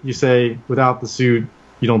responsibility, you say without the suit,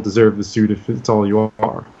 you don't deserve the suit if it's all you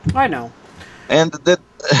are. I know. And this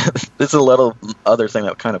is a little other thing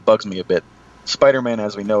that kind of bugs me a bit. Spider-Man,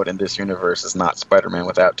 as we know it in this universe, is not Spider-Man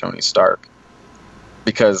without Tony Stark.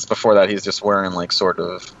 Because before that, he's just wearing, like, sort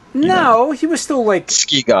of... he was still, like...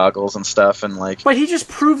 ski goggles and stuff, and, like... But he just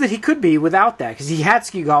proved that he could be without that, because he had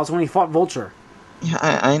ski goggles when he fought Vulture. Yeah,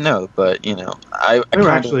 I know, but, I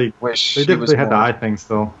kind of wish they definitely had the eye thing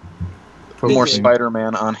still. More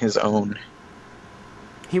Spider-Man on his own.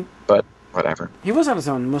 But, whatever. He was on his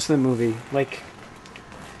own most of the movie. Like,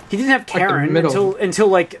 he didn't have Karen until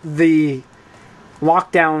like, the...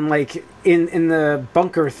 lockdown, like in the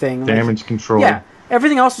bunker thing, damage control. Yeah,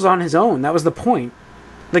 everything else was on his own. That was the point.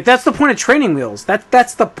 Like, that's the point of Training Wheels.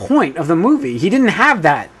 That's the point of the movie. He didn't have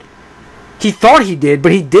that. He thought he did,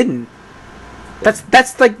 but he didn't.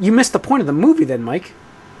 That's like, you missed the point of the movie then, Mike.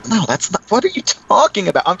 No, that's not. What are you talking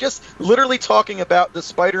about? I'm just literally talking about the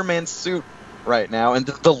Spider-Man suit right now, and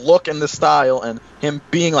the look and the style, and him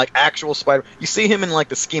being like actual Spider. You see him in like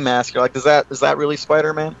the ski mask. You're like, is that really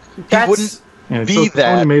Spider-Man? He wouldn't. Yeah, be so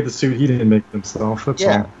that. Tony made the suit. He didn't make it himself. That's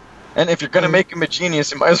all. And if you're gonna make him a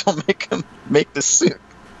genius, you might as well make him make the suit.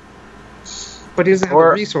 But he doesn't have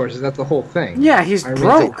the resources. That's the whole thing. Yeah, he's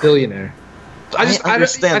broke. A billionaire. I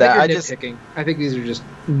understand that. I think these are just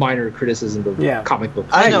minor criticisms of comic books.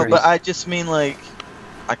 I know, but I just mean, like,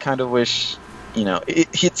 I kind of wish,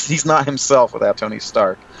 he's not himself without Tony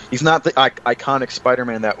Stark. He's not the iconic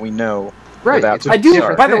Spider-Man that we know. Right. I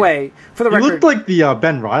do. By the way, for the record, he looked like the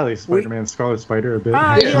Ben Reilly Spider-Man, Scarlet Spider, a bit.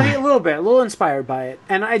 A little inspired by it.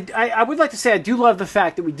 And I would like to say I do love the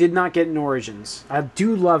fact that we did not get an Origins. I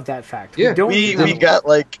do love that fact. Yeah, we got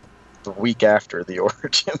like the week after the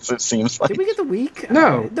Origins. It seems like. Did we get the week?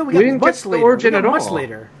 No, we didn't get the Origin at all. Much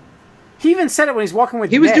later. He even said it when he's walking with.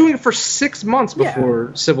 He was doing it for 6 months before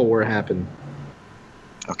Civil War happened.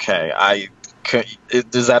 Okay,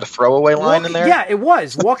 is that a throwaway line in there? Yeah, it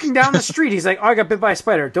was. Walking down the street, he's like, "Oh, I got bit by a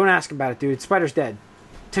spider. Don't ask about it, dude. Spider's dead."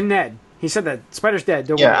 To Ned, he said that Spider's dead.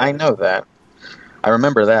 Don't worry. I know that. I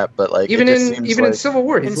remember that, but like even in Civil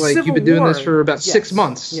War, he's like, "You've been doing this for about 6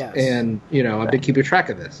 months, and I've been keeping track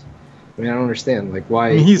of this." I mean, I don't understand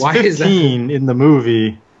why. He's why 15 in the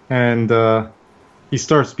movie, and he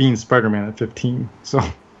starts being Spider-Man at 15. So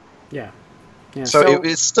so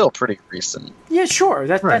it's still pretty recent. Yeah, sure.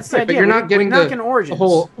 That's the idea. But you're not getting the Origins.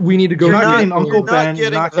 whole. We need to go. You're not getting Uncle Ben. You're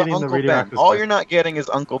not getting the radioactive. All you're not getting is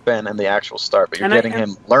Uncle Ben and the actual start, but you're getting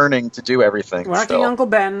him learning to do everything. We're not getting Uncle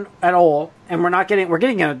Ben at all, and we're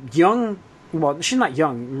getting a young. Well, she's not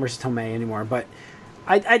young, Marissa Tomei anymore, but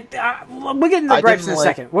we'll get into the gripes in a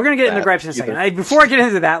second. We're gonna get into the gripes in a second. Before I get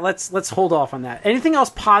into that, let's hold off on that. Anything else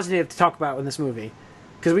positive to talk about in this movie?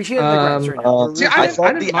 Because we should get into the gripes right now. I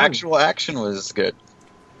thought the actual action was good.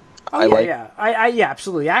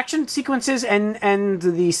 Absolutely. Action sequences and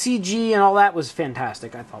the CG and all that was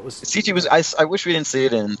fantastic. I thought CG was. I wish we didn't see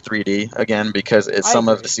it in 3D again because some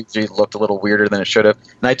of the CG looked a little weirder than it should have.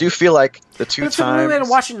 And I do feel like the two times we had to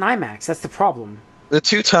watch it in IMAX. That's the problem. The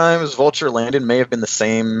 2 times Vulture landed may have been the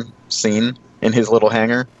same scene in his little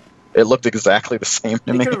hangar. It looked exactly the same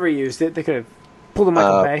to me. They could have reused it. They could have pulled a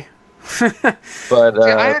Michael Bay. But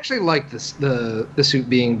I actually like the suit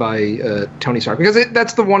being by Tony Stark because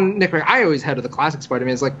that's the one nitpick I always had of the classic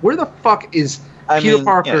Spider-Man. Is like, where the fuck is Peter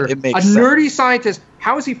Parker, a nerdy scientist?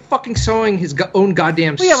 How is he fucking sewing his own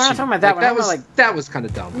goddamn suit? We're not talking about that. That was kind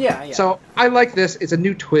of dumb. Yeah. So I like this. It's a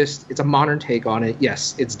new twist. It's a modern take on it.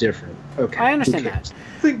 Yes, it's different. Okay, I understand that.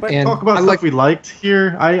 Talk about stuff we liked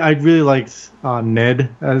here. I really liked Ned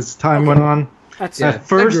as time went on. At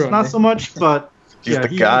first, not so much, but. He's the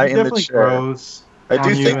guy he in the definitely chair. grows I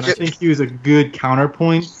think he was a good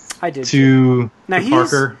counterpoint to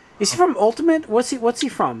Parker. Is he from Ultimate? What's he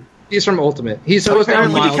from? He's from Ultimate. He's supposed to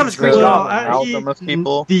be he becomes Green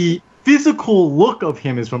Goblin. The physical look of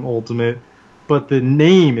him is from Ultimate, but the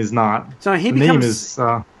name is not. So he becomes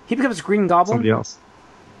Green Goblin. Somebody else.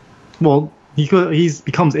 Well, he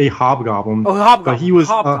becomes a Hobgoblin. Oh, Hobgoblin. But he was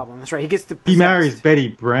Hobgoblin. That's right. He marries Betty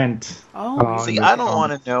Brent. Oh, see, I don't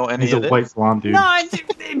want to know any of this. He's a white blonde dude. No,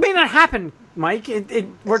 it may not happen, Mike. It's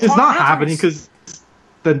not happening because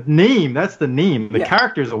the name. That's the name. The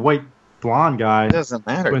character is a white blonde guy. It doesn't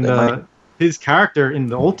matter. When his character in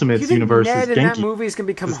the Ultimate universe Ned is Genki. in that movie is going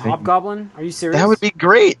to become Hobgoblin? Are you serious? That would be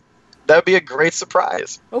great. That would be a great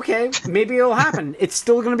surprise. Okay, maybe it'll happen. It's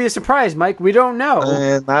still going to be a surprise, Mike. We don't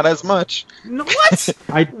know. Not as much. No, what?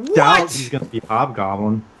 I doubt he's going to be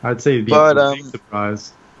Hobgoblin. I'd say it'd be a big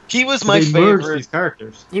surprise. He was my favorite. These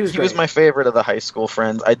characters. He was my favorite of the high school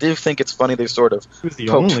friends. I do think it's funny they sort of. He was the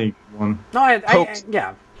only one.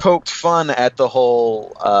 No, poked fun at the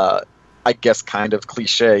whole. I guess kind of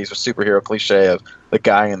cliche. He's a superhero cliche of the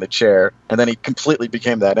guy in the chair, and then he completely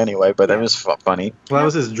became that anyway. But it was funny. Well, that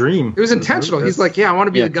was his dream. It was intentional. He's like, I want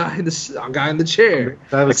to be the guy in the chair.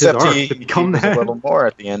 That was Except his arc he become was that. a little more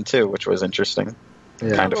at the end too, which was interesting.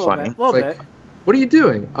 Yeah. Kind of funny. A little bit. What are you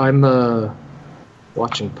doing? I'm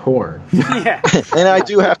watching porn. Yeah. And I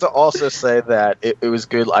do have to also say that it was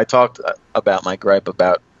good. I talked about my gripe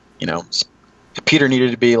about Peter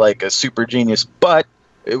needed to be like a super genius, but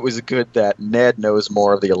it was good that Ned knows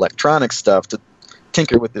more of the electronic stuff to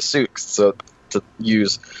tinker with the suit to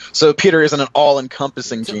use. So Peter isn't an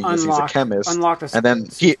all-encompassing genius. He's a chemist. And then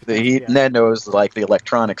Ned knows like the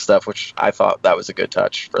electronic stuff, which I thought that was a good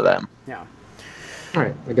touch for them. Yeah. All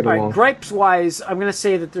right. I get along. Gripes-wise, I'm going to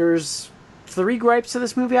say that there's 3 gripes to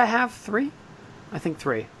this movie I have. 3? I think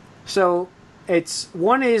 3. So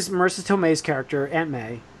one is Marissa Tomei's character, Aunt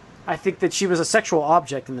May. I think that she was a sexual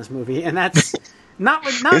object in this movie, and that's... Not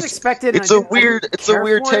expected. It's a weird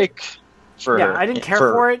take for her. Yeah, I didn't care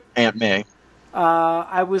for it. Aunt May.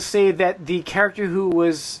 I would say that the character who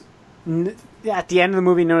was at the end of the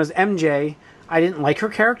movie known as MJ, I didn't like her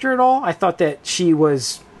character at all. I thought that she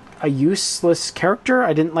was a useless character.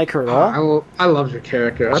 I didn't like her at all. I loved her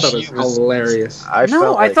character. I thought it was hilarious. I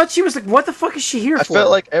thought she was like, what the fuck is she here for? I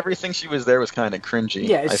felt like everything she was there was kind of cringy.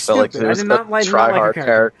 Yeah, it's I felt like stupid. it was a try-hard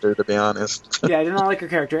character, to be honest. Yeah, I did not like her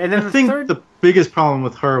character. And then the biggest problem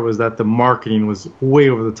with her was that the marketing was way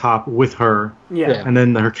over the top with her. Yeah. And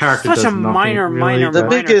then her character such does a nothing minor. The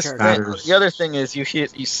biggest matters. The other thing is you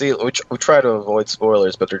see, we try to avoid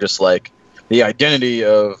spoilers, but they're just like, the identity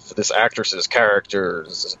of this actress's character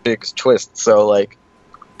is a big twist. So, like,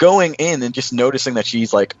 going in and just noticing that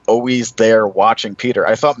she's, like, always there watching Peter,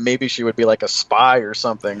 I thought maybe she would be, like, a spy or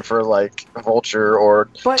something for, like, Vulture or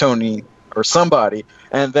Tony or somebody.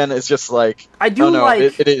 And then it's just like,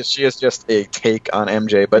 it is. She is just a take on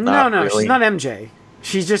MJ, but not really. No, she's not MJ.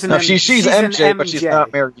 She's just an she's MJ, but she's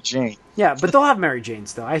not Mary Jane. Yeah, but they'll have Mary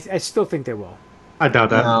Janes, though. I still think they will. I doubt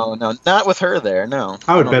that. No, not with her there, no.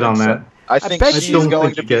 I would bet on that. I think she's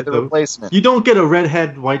going to be the replacement. You don't get a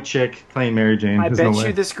redhead white chick playing Mary Jane. I bet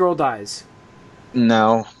you this girl dies.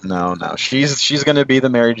 No. She's going to be the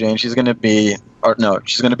Mary Jane. She's going to be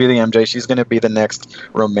she's going to be the MJ. She's going to be the next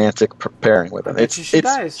romantic pairing with him. She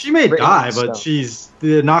dies. She may die, but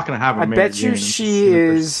they're not going to have her Mary Jane. I bet you she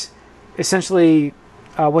is essentially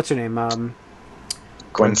what's her name?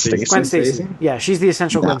 Gwen Stacy. Gwen Stacy. Yeah, she's the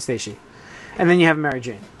essential Gwen Stacy. And then you have Mary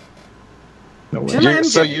Jane. No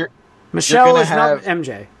way. Michelle is not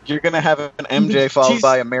MJ. You're going to have an MJ followed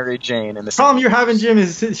by a Mary Jane. In the problem you're having, Jim,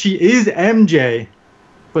 is she is MJ,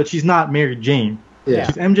 but she's not Mary Jane. Yeah.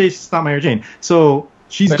 She's MJ, she's not Mary Jane. So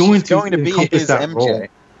she's going to be his MJ. Role.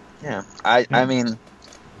 Yeah. I mean,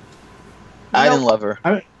 I didn't love her.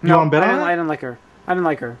 I didn't like her. I didn't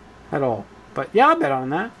like her at all. But yeah, I'll bet on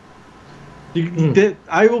that.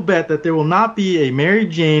 I will bet that there will not be a Mary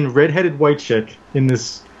Jane redheaded white chick in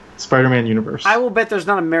this Spider-Man universe. I will bet there's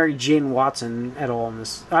not a Mary Jane Watson at all in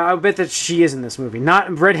this. I will bet that she is in this movie. Not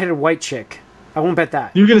a redheaded white chick. I won't bet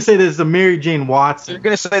that. You're going to say there's a Mary Jane Watson. You're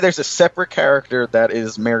going to say there's a separate character that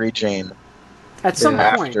is Mary Jane. At some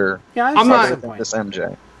point. I'm not this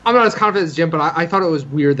MJ. I'm not as confident as Jim, but I thought it was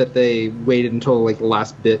weird that they waited until like the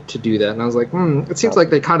last bit to do that. And I was like, it seems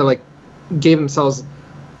like they kind of like gave themselves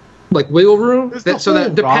like wiggle room, so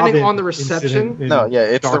that depending on the reception.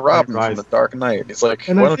 It's the Robin from the Dark Knight. It's like,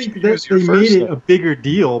 and I think that they made it a bigger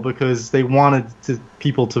deal because they wanted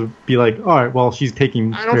people to be like, all right, well, she's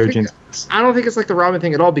taking Mary Jane's. I don't think it's like the Robin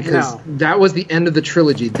thing at all because that was the end of the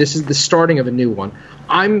trilogy. This is the starting of a new one.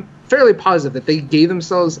 I'm fairly positive that they gave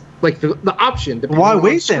themselves like the option. Why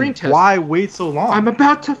wait then? Why wait so long? I'm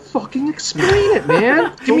about to fucking explain it,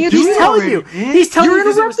 man. Give me a He's telling you. He's telling You're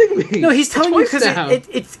you interrupting me. No, he's telling you because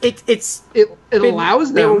it allows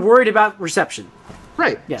them. They were worried about reception.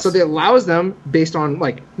 Right. Yes. So it allows them, based on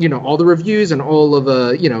like all the reviews and all of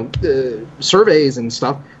the surveys and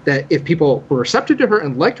stuff, that if people were receptive to her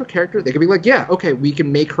and liked her character, they could be like, yeah, okay, we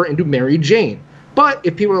can make her into Mary Jane. But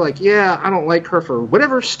if people are like, yeah, I don't like her for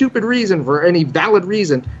whatever stupid reason, for any valid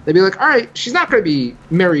reason, they'd be like, all right, she's not going to be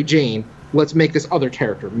Mary Jane. Let's make this other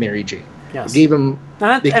character Mary Jane. Yes. They can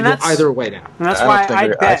go either way now. And that's why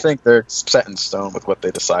I think they're set in stone with what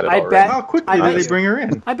they decided already. How quickly did they bring her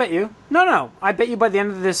in? I bet you. No. I bet you by the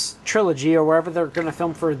end of this trilogy or wherever they're going to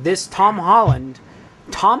film for this Tom Holland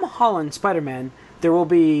Spider-Man, there will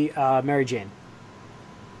be Mary Jane.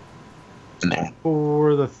 Nah.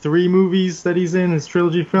 For the 3 movies that he's in, his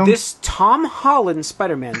trilogy film? This Tom Holland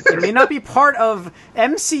Spider-Man. It may not be part of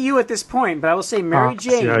MCU at this point, but I will say Mary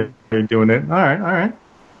Jane. Yeah, you're doing it. All right.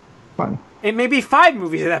 Fine. It may be 5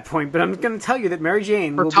 movies at that point, but I'm going to tell you that Mary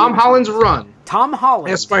Jane for Tom Holland's run. Tom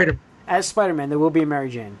Holland as Spider-Man, there will be a Mary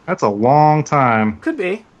Jane. That's a long time. Could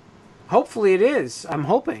be. Hopefully it is. I'm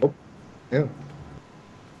hoping. Yeah.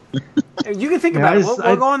 You can think about it.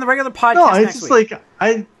 We'll go on the regular podcast next week.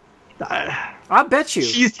 Like I'll bet you.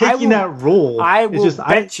 She's taking that role. I will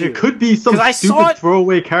bet you. There could be some stupid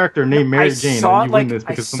throwaway character named Mary Jane, and you win this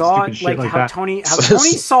because some stupid shit like that. Tony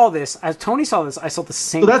saw this. As Tony saw this, I saw the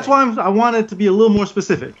same. So that's why I wanted to be a little more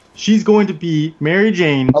specific. She's going to be Mary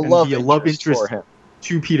Jane and be a love interest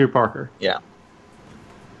to Peter Parker. Yeah.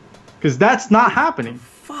 Because that's not happening.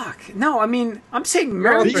 Fuck. No, I mean, I'm saying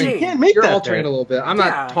Mary Jane. You can't make You're that altering it a little bit. I'm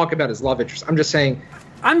not talking about his love interest. I'm just saying.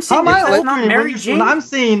 I'm saying that's not Mary Jane. When I'm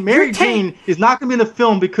saying Mary Jane is not going to be in the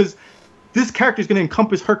film because this character is going to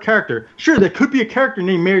encompass her character. Sure, there could be a character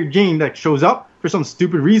named Mary Jane that shows up for some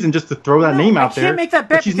stupid reason just to throw that name out there. I can't make that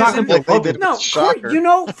bet. She's not going to be love interest. No, Corey, you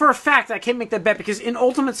know for a fact I can't make that bet because in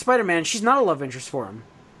Ultimate Spider-Man, she's not a love interest for him.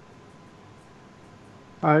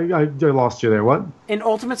 I lost you there. What? In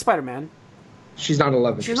Ultimate Spider-Man, she's not a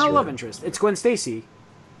love interest. She's not a love interest. It's Gwen Stacy.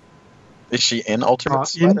 Is she in Ultimate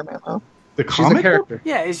Spider-Man though? The comic a character.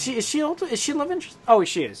 Yeah, is she love interest? Oh,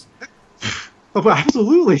 she is. Oh,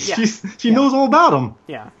 absolutely. Yeah. She knows all about him.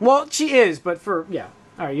 Yeah. Well, she is, but All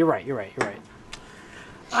right, you're right.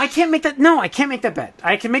 I can't make that. No, I can't make that bet.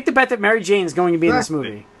 I can make the bet that Mary Jane is going to be in this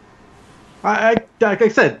movie. Like I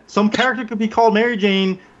said, some character could be called Mary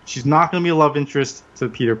Jane. She's not going to be a love interest to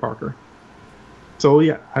Peter Parker. So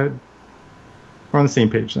yeah, we're on the same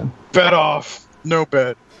page then. Bet off. No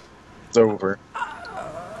bet. It's over.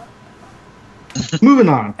 Moving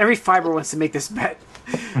on. Every fiber wants to make this bet.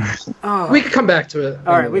 We can come back to it.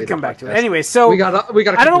 All right, we can come back to it. Anyway, so we got.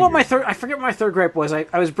 I don't know what I forget what my third gripe was. I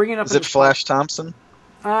was bringing up. Is it Flash Thompson?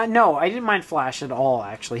 No, I didn't mind Flash at all.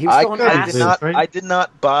 Actually, he was still an ass. I did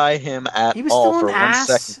not buy him at all for 1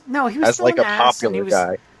 second. No, he was as still like an a ass, popular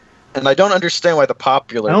guy. And I don't understand why the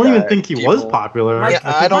popular. I don't even think he was popular.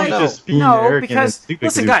 I don't know. Just being arrogant because and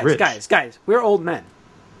listen, guys, we're old men.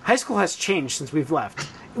 High school has changed since we've left.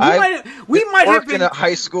 We might have been in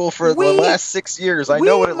high school for the last 6 years. I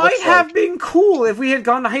know what it looks like. We might have been cool if we had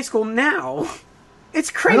gone to high school now. It's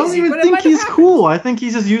crazy. I don't even think he's cool. I think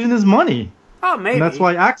he's just using his money. Oh, maybe. And that's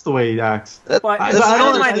why he acts the way he acts. I did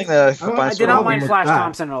not mind Flash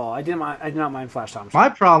Thompson at all. I did not mind Flash Thompson. My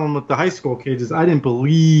problem with the high school kids is I didn't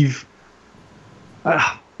believe.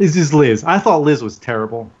 Is this Liz? I thought Liz was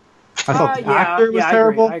terrible. I thought the actor was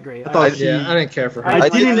terrible. I agree. I didn't care for her. I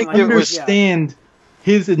didn't understand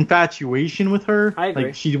his infatuation with her. I agree.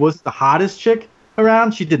 Like, she was the hottest chick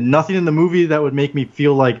around. She did nothing in the movie that would make me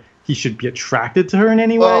feel like he should be attracted to her in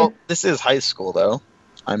any way. Well, this is high school, though.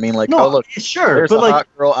 I mean, like, sure, there's but a hot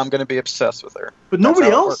girl, I'm going to be obsessed with her. But nobody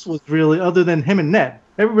else was really, other than him and Ned.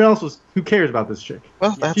 Everybody else was, who cares about this chick?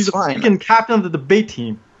 Well, that's She's fine. She's a freaking captain of the debate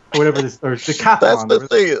team, or whatever this, or the captain. That's the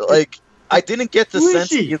thing. Like, I didn't get the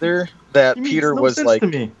sense either that Peter was, like,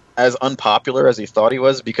 as unpopular as he thought he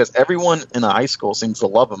was, because everyone in the high school seems to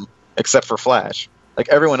love him, except for Flash. Like,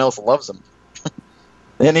 everyone else loves him.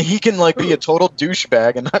 And he can, like, be a total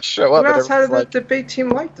douchebag and not show up. Who outside of the debate team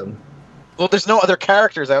liked him? Well, there's no other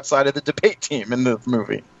characters outside of the debate team in the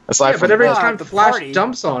movie. Aside from but every time the Flash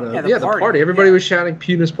jumps on him, the party, everybody was shouting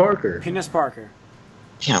Penis Parker. Penis Parker.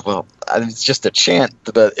 Yeah, well, it's just a chant,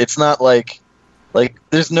 but it's not like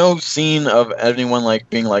there's no scene of anyone like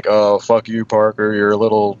being like, "Oh, fuck you, Parker, you're a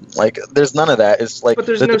little," like, there's none of that. It's like, but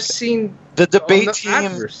there's no scene. The debate team.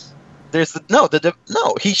 Actors. There's no.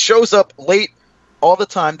 He shows up late all the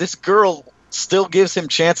time. This girl still gives him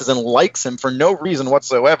chances and likes him for no reason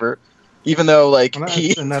whatsoever. Even though, like,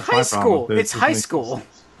 that's high school. It's high school.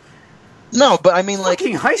 No, but I mean, like,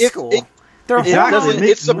 fucking high school. They're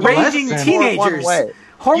it's raging teenagers.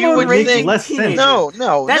 Hormone raging teenagers.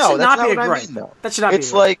 No, that should not be a what gripe. I mean, though. That should not be.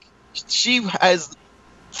 It's like she has,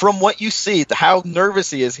 from what you see, how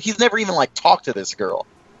nervous he is. He's never even like talked to this girl,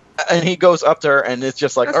 and he goes up to her, and it's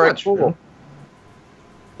just like, That's all right, cool.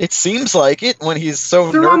 It seems like it when he's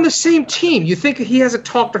so. They're on the same team. You think he hasn't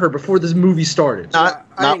talked to her before this movie started? Not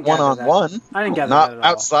one-on-one. I didn't get that. Not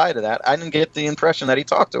outside of that. I didn't get the impression that he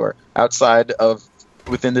talked to her outside of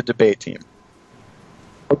within the debate team.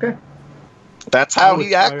 Okay. That's how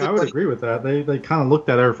he acted. I would agree with that. They kind of looked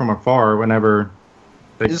at her from afar whenever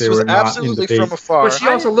they were not in debate. From afar. But she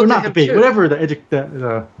also looked at him debate, too. Whatever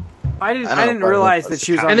the I didn't realize that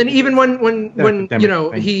she was. And then even when you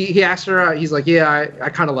know he asked her out, he's like, yeah, I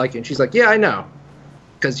kind of like you. And she's like, yeah, I know,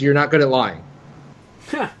 because you're not good at lying.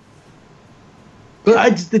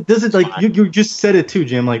 But it doesn't, like, you just said it too,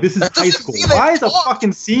 Jim. Like, this is high school. Why is a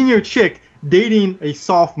fucking senior chick dating a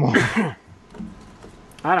sophomore?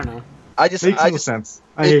 I don't know. Makes no sense.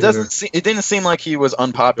 It didn't seem like he was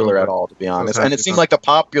unpopular at all, to be honest. And it seemed like the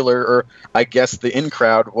popular, or I guess the in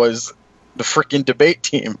crowd, was the freaking debate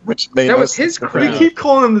team, which made was his crowd. We keep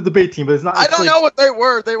calling them the debate team, but it's not. I don't know what they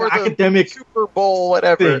were. They were the academic Super Bowl,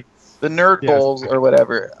 whatever, things. The Nerd Bowls or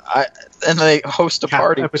whatever. And they host a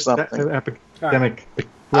party or something. Academic.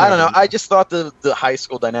 I don't know. I just thought the high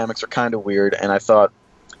school dynamics are kind of weird, and I thought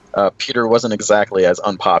Peter wasn't exactly as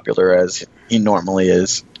unpopular as he normally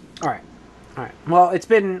is. All right. Well, it's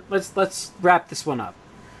been. Let's wrap this one up.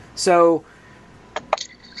 So,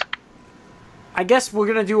 I guess we're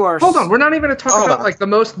gonna do our. Hold on, we're not even gonna talk about like the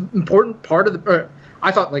most important part of the.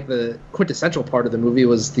 I thought like the quintessential part of the movie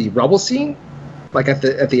was the rubble scene, like at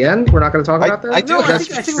the end. We're not gonna talk about that. I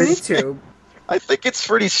think we need to. I think it's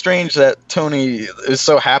pretty strange that Tony is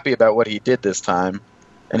so happy about what he did this time,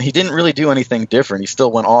 and he didn't really do anything different. He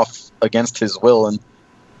still went off against his will, and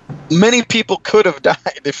many people could have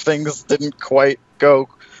died if things didn't quite go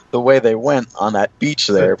the way they went on that beach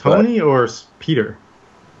there. Tony or Peter?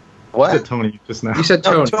 What? You said Tony just now. You said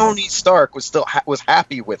Tony. Tony Stark was still was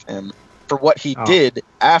happy with him for what he did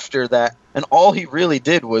after that, and all he really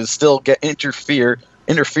did was still interfere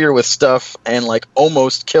with stuff and like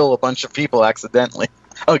almost kill a bunch of people accidentally.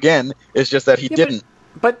 Again, it's just that he didn't.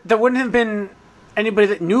 But there wouldn't have been anybody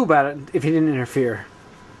that knew about it if he didn't interfere.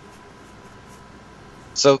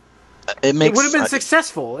 So it would have been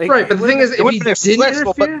successful, right? But the thing is, it would have been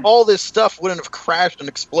successful, but all this stuff wouldn't have crashed and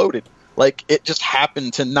exploded. Like it just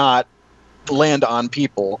happened to not land on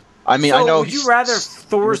people. I mean, I know. Would you rather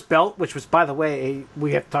Thor's belt, which was, by the way,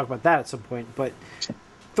 we have to talk about that at some point, but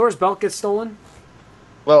Thor's belt gets stolen?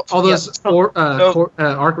 Well, all those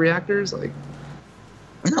arc reactors, like.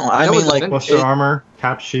 No, I mean like Buster Armor,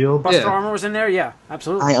 Cap Shield. Buster Armor was in there, yeah,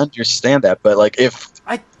 absolutely. I understand that, but like if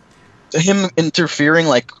him interfering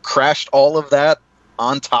like crashed all of that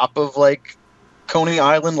on top of like Coney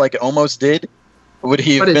Island, like it almost did, would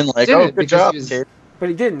he have been like, "Oh, good job, kid"? But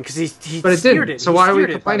he didn't, because he steered it. So why are we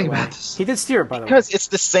complaining about this? He did steer it, by the way. Because it's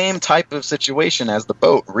the same type of situation as the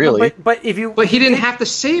boat, really. No, but he didn't have to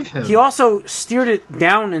save him. He also steered it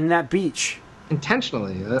down in that beach.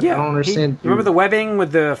 Intentionally. I don't understand. Remember the webbing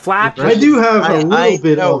with the flap? I do have a little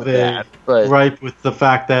bit of a gripe with the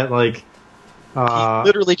fact that, like, he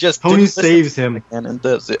literally just Tony saves him and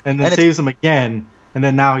does it, and then saves him again, and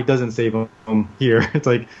then now he doesn't save him here. It's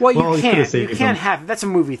like, you can't have that's a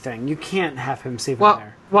movie thing. You can't have him save him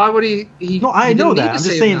there. Why would he? No, I know that. I'm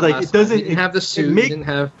just saying, like, it doesn't. He didn't have the suit. He didn't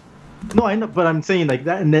have. No, I know, but I'm saying like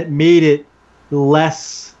that, and that made it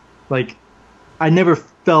less like. I never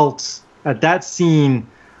felt at that scene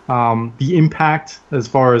the impact as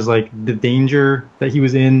far as like the danger that he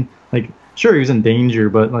was in. Like, sure, he was in danger,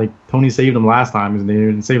 but like Tony saved him last time, and they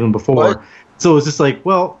didn't save him before. What? So it's just like,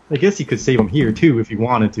 well, I guess he could save him here too if he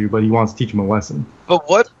wanted to, but he wants to teach him a lesson. But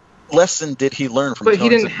what lesson did he learn from? But he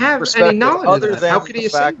didn't have any knowledge other than how could he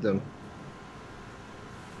have saved them?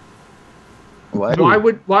 What? Why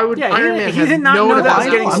would Iron Man he did not know that was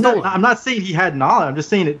getting stolen? I'm not saying he had knowledge. I'm just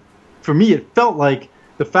saying it. For me, it felt like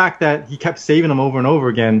the fact that he kept saving them over and over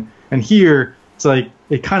again, and here it's like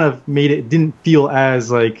it kind of made it didn't feel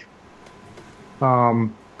as like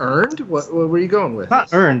earned. What were you going with?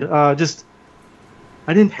 Not earned. Just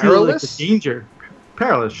I didn't feel like the danger.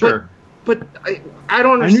 Perilous, sure. But I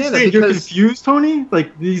don't understand that. You're confused, Tony.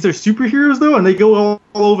 Like, these are superheroes though, and they go all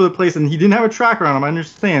over the place. And he didn't have a tracker on him. I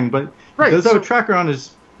understand, but he does have a tracker on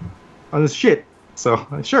his shit. So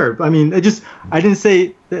sure. I mean, I didn't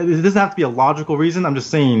say it doesn't have to be a logical reason. I'm just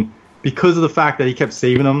saying because of the fact that he kept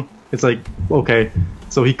saving them. It's like, okay,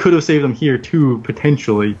 so he could have saved them here too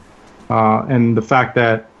potentially. and the fact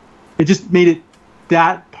that it just made it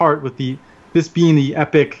that part with this being the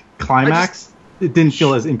epic climax. It didn't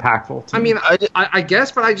feel as impactful to me. I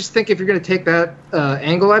guess, but I just think if you're going to take that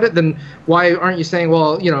angle at it, then why aren't you saying,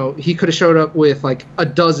 well, he could have showed up with like a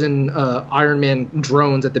dozen Iron Man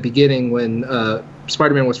drones at the beginning when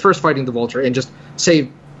Spider-Man was first fighting the Vulture and just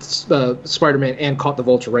saved Spider-Man and caught the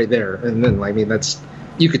Vulture right there. And then,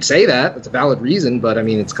 you could say that. It's a valid reason, but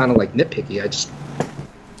it's kind of like nitpicky.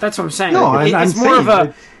 That's what I'm saying. No, It's more of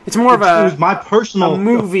a. It was my personal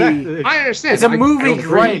movie. I understand. It's a movie,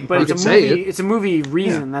 right? But it's a movie. It's a movie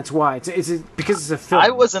reason. Yeah. That's why. It's because it's a film. I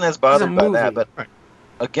wasn't as bothered by that, but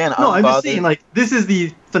again, I'm just saying, this is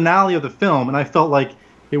the finale of the film, and I felt like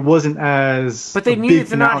it wasn't as. But they needed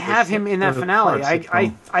to not have him in that finale.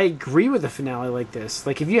 I agree with the finale like this.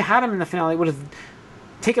 Like if you had him in the finale, it would have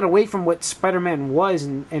taken away from what Spider-Man was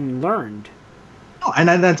and learned. No,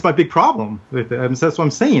 and that's my big problem with it. That's what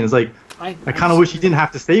I'm saying. Is I kind of wish he didn't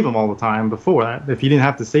have to save him all the time before that. If he didn't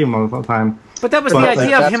have to save him all the time. But that was the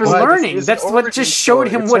idea of him learning. That's what just showed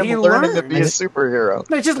him what he learned. Learning to be a superhero.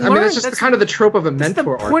 No, just that's just kind of the trope of a mentor.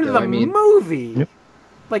 That's the point of the movie. Yep.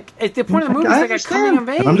 At the point of the movie is like a coming of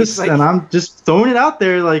age. And I'm just throwing it out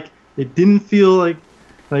there. It didn't feel like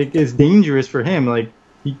as dangerous for him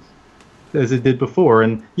as it did before.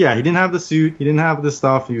 And yeah, he didn't have the suit. He didn't have the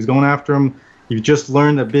stuff. He was going after him. You just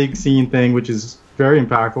learned a big scene thing, which is very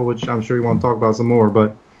impactful, which I'm sure you want to talk about some more.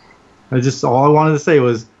 But all I wanted to say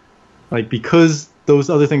was, because those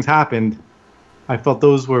other things happened, I felt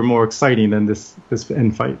those were more exciting than this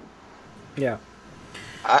end fight. Yeah.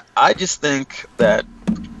 I just think that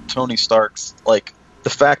Tony Stark's, the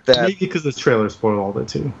fact that... Maybe because the trailer spoiled all that,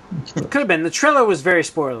 too. Could have been. The trailer was very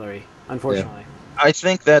spoilery, unfortunately. Yeah. I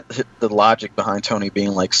think that the logic behind Tony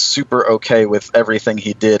being super okay with everything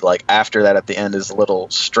he did after that at the end is a little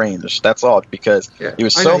strange. That's all, because he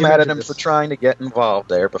was so mad at him for trying to get involved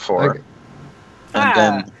there before. And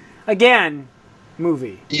then again,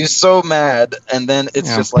 movie. He's so mad, and then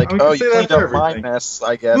it's just you cleaned up my mess,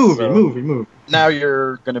 I guess. Movie. Now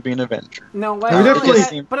you're going to be an Avenger. No,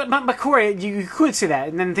 but Corey, you could say that,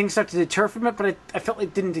 and then things start to deter from it. But I felt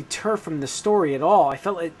it didn't deter from the story at all. I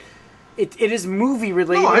felt it is movie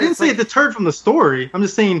related. No, I didn't say it deterred from the story. I'm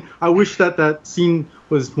just saying I wish that scene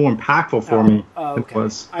was more impactful for me. Okay. It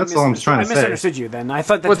was. That's all I'm trying to say. I misunderstood you then. I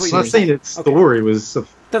thought that's what you were saying. Its story was the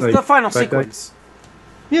final sequence.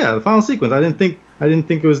 Yeah, the final sequence. I didn't think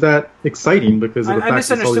it was that exciting because of the fact I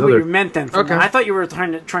misunderstood what you meant then. I thought you were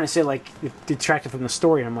trying to say it detracted from the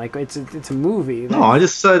story. I'm like, it's a movie. No, I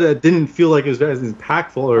just said it didn't feel like it was as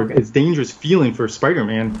impactful or as dangerous feeling for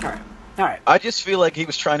Spider-Man. All right. I just feel like he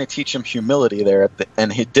was trying to teach him humility there,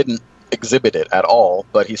 and he didn't exhibit it at all,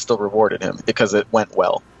 but he still rewarded him because it went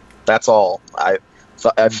well. That's all. I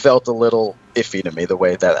felt a little iffy to me the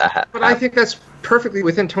way that happened. But I think that's perfectly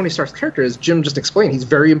within Tony Stark's character, as Jim just explained. He's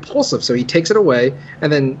very impulsive, so he takes it away,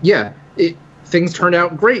 and then things turned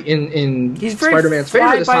out great in Spider-Man's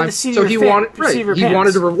favor this time. So he wanted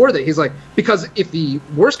to reward it. He's like, because if the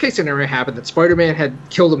worst case scenario happened that Spider-Man had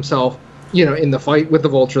killed himself, in the fight with the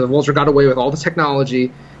Vulture got away with all the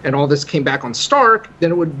technology, and all this came back on Stark, then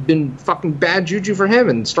it would have been fucking bad juju for him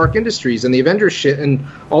and Stark Industries and the Avengers shit and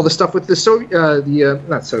all the stuff with the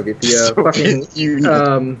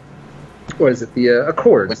what is it? The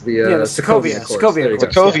Accords, the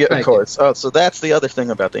Sokovia Accords. Oh, so that's the other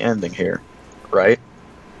thing about the ending here, right?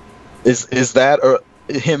 Is that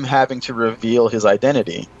him having to reveal his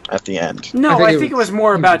identity at the end? No, I think it was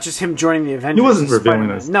more about just him joining the Avengers. He wasn't revealing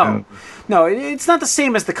this. No, it's not the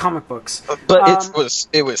same as the comic books. But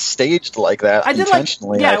it was staged like that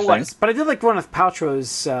intentionally. It was. But I did like Gwyneth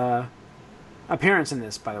Paltrow's appearance in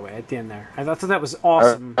this, by the way, at the end there. I thought that was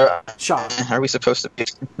awesome shot. Are we supposed to be?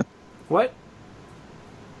 What?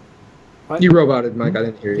 You roboted, Mike. I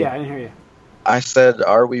didn't hear you. Yeah, I didn't hear you. I said,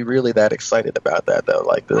 are we really that excited about that, though?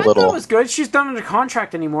 I thought it was good. She's not under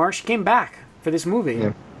contract anymore. She came back for this movie.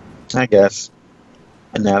 Yeah. I guess.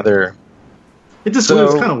 And now they're... It just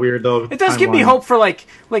was kind of weird, though. It does give me hope for,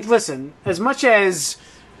 listen, as much as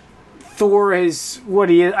Thor is what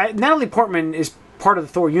he is... Natalie Portman is part of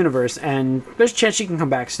the Thor universe, and there's a chance she can come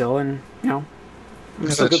back still, and,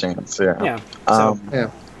 There's a chance, yeah.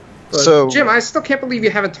 Yeah. So, Jim, I still can't believe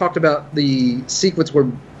you haven't talked about the sequence where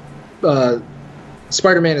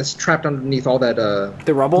Spider-Man is trapped underneath all that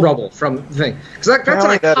the rubble from the thing, because that's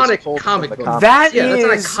an iconic comic book. That's an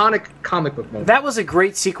iconic comic book moment. That was a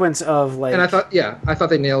great sequence of and I thought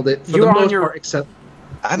they nailed it for the most part, except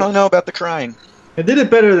I don't know about the crying. It did it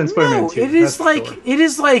better than Spider-Man 2. It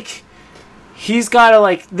is like he's got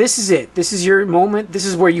to this is it. This is your moment. This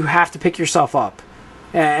is where you have to pick yourself up.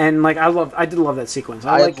 And like I did love that sequence.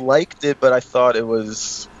 I liked it, but I thought it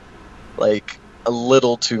was like a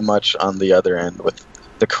little too much on the other end with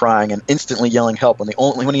the crying and instantly yelling help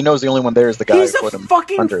when he knows the only one there is the guy who put him under.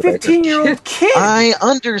 He's a fucking 15-year-old kid. I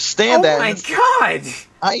understand that. Oh my god!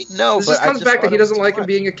 I know, this just comes back that he doesn't like him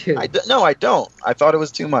being a kid. No, I don't. I thought it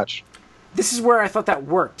was too much. This is where I thought that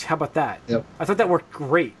worked. How about that? Yep. I thought that worked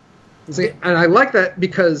great. See, and I like that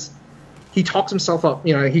because he talks himself up.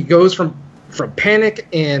 You know, he goes from panic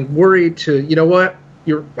and worry to, you know what,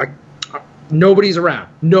 you're like, nobody's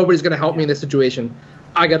around. Nobody's going to help me in this situation.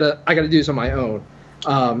 I gotta do this on my own.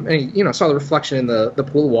 And he, you know, saw the reflection in the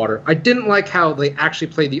pool of water. I didn't like how they actually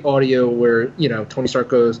played the audio where, you know, Tony Stark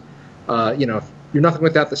goes, you know, you're nothing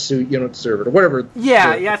without the suit, you don't deserve it, or whatever. Yeah,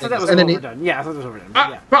 I thought that was overdone. Yeah, I thought that was overdone.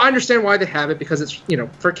 But I understand why they have it, because it's, you know,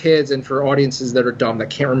 for kids and for audiences that are dumb that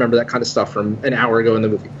can't remember that kind of stuff from an hour ago in the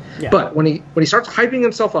movie. Yeah. But when he starts hyping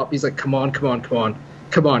himself up, he's like, come on.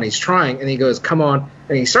 He's trying, and he goes, come on.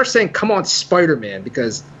 And he starts saying, come on, Spider-Man,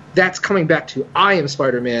 because that's coming back to, I am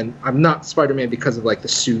Spider-Man. I'm not Spider-Man because of, like, the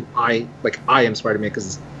suit. I am Spider-Man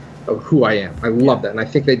because of who I am. I love that, and I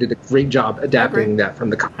think they did a great job adapting that from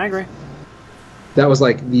the comics. I agree. That was,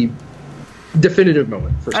 like, the definitive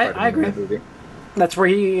moment for Spider-Man I agree. in that movie. That's where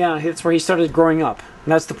he started growing up.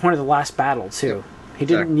 And that's the point of the last battle, too. Yeah. He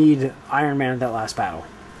didn't need Iron Man at that last battle.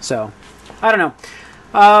 So, I don't know.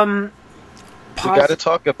 We got to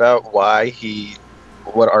talk about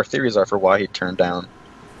what our theories are for why he turned down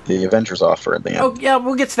the Avengers offer in the end. Oh yeah,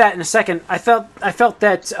 we'll get to that in a second. I felt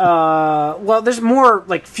that well, there's more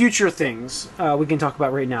like future things we can talk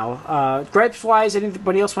about right now. Gripes wise,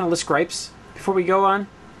 anybody else want to list gripes before we go on? I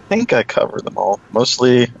think I covered them all.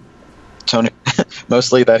 Mostly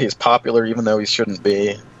that he's popular even though he shouldn't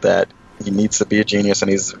be. That he needs to be a genius, and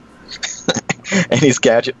he's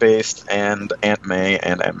gadget based, and Aunt May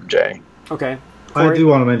and MJ. Okay. Corey? I do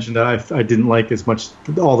want to mention that I didn't like as much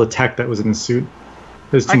all the tech that was in his suit.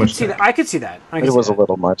 There's too much tech. I could see that. It was a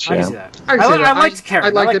little much, yeah. I liked Karen. I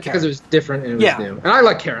liked it because it was different and it was new. And I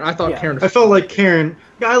like Karen. I thought Karen was I felt like Karen.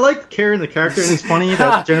 Yeah, I liked Karen, the character, and it's funny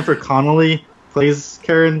that Jennifer Connelly plays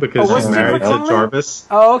Karen because she's married to Jarvis.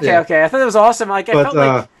 Oh, okay. I thought it was awesome. Like, I felt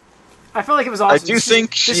like it was awesome. I do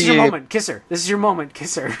think this is your moment. Kiss her. This is your moment.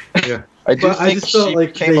 Kiss her. Yeah. I think she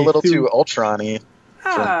became a little too Ultron-y.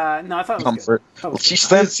 No, I thought it was comfort. She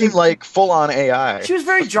seemed like full-on AI. She was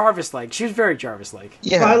very Jarvis-like.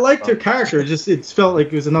 Yeah, I liked her character. It felt like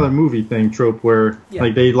it was another movie thing trope where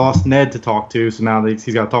like they lost Ned to talk to, so now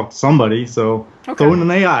he's got to talk to somebody. So throw in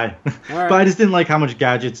an AI. Right. But I just didn't like how much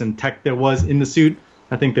gadgets and tech there was in the suit.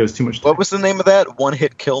 I think there was too much tech. What was the name of that?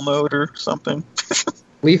 One-hit kill mode or something?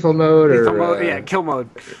 Lethal mode kill mode.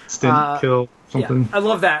 Stint kill something. Yeah, I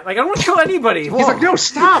love that. Like, I don't want to kill anybody. He's like, no,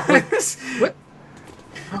 stop. What?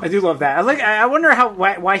 I do love that. I wonder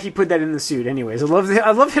why he put that in the suit. Anyways, I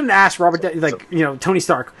love him to ask Robert, Tony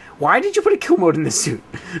Stark, why did you put a kill mode in the suit?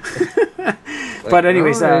 But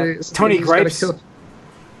anyways, Tony gripes.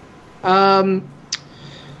 Let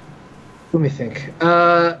me think.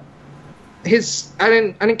 I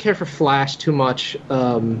didn't care for Flash too much.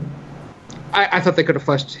 I thought they could have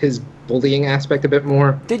fleshed his bullying aspect a bit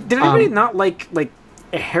more. Did anybody not like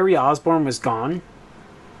Harry Osborn was gone?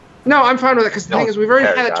 No, I'm fine with it because the thing is, we've already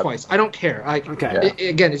had it twice. I don't care.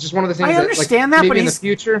 Again, it's just one of the things. I understand that, maybe but in the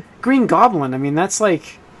future, Green Goblin. I mean, that's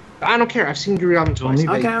like. I don't care. I've seen Green Goblin twice.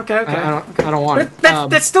 Okay. I don't want it.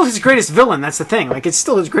 That's still his greatest villain. That's the thing. Like, it's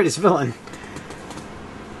still his greatest villain.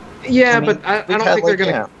 Yeah, but I don't think they're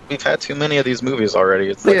gonna. We've had too many of these movies already.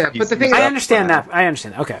 It's but the thing is, I understand that.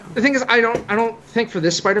 Okay. The thing is, I don't think for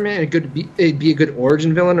this Spider-Man it'd be a good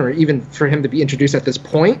origin villain, or even for him to be introduced at this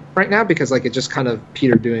point right now, because like it's just kind of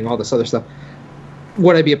Peter doing all this other stuff.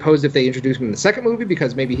 Would I be opposed if they introduced him in the second movie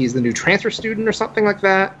because maybe he's the new transfer student or something like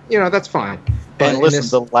that? You know, that's fine. But listen,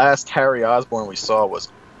 the last Harry Osborn we saw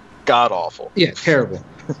was god awful. Yeah, terrible.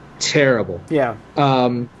 Yeah.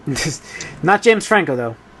 Not James Franco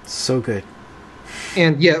though. So good.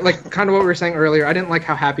 And yeah, like kind of what we were saying earlier, I didn't like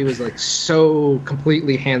how Happy was like so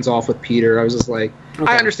completely hands off with Peter. I was just like,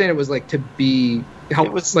 I understand it was like to be help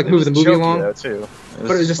move the movie along, though, too.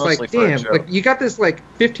 But it was just like, damn, like you got this like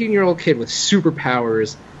 15-year-old kid with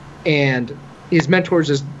superpowers, and his mentor's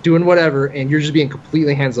just doing whatever, and you're just being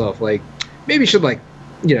completely hands off. Like maybe you should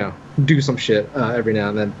do some shit every now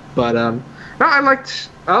and then. But no, I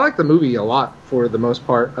liked the movie a lot for the most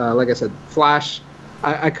part. Like I said, Flash,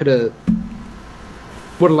 I would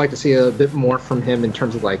have liked to see a bit more from him in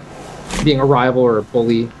terms of like being a rival or a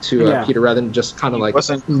bully to Peter rather than just kind of like. It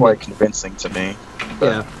wasn't quite convincing to me.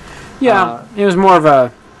 Yeah, it was more of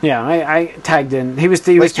a. Yeah, I tagged in. He was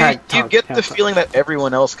tagged. You get the feeling that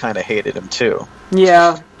everyone else kind of hated him too.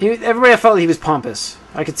 Yeah, everybody felt he was pompous.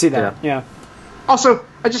 I could see that. Yeah. Also,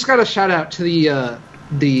 I just got a shout out to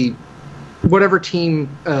the whatever team,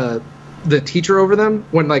 the teacher over them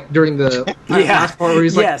when like during the last part where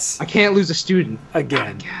he's like, I can't lose a student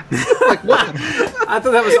again. Like what? I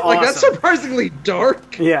thought that was awesome. Like that's surprisingly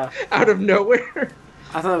dark. Yeah. Out of nowhere.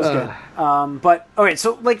 I thought that was good. But okay,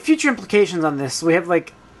 so like future implications on this, we have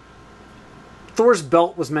like Thor's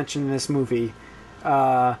belt was mentioned in this movie.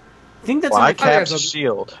 I think that's Cap's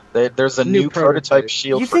shield. There's a new prototype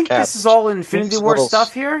shield. You think this is all Infinity War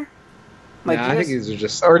stuff here? Like, I think these are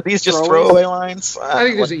just. Or are these just throwaway lines? I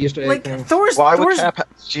think there's an Easter egg thing. Why would Cap have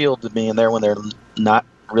a shield be in there when they're not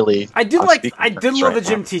really? I did love the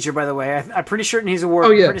gym teacher, by the way. I'm pretty certain he's a war. Oh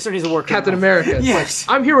yeah, pretty certain he's a war Captain America. Yes,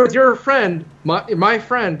 like, I'm here with your friend, my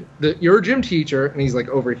friend, your gym teacher, and he's like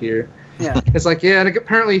over here. Yeah, it's like and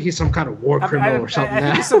apparently he's some kind of war criminal or something. I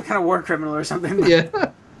think he's some kind of war criminal or something. Yeah,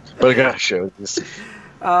 but I gotta show this.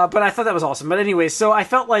 But I thought that was awesome. But anyway, so I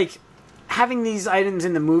felt like having these items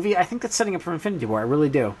in the movie, I think that's setting up for Infinity War. I really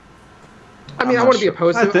do. I mean, I want to be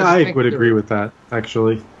opposed to it. I would agree with that,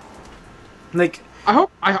 actually. Like,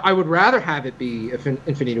 I would rather have it be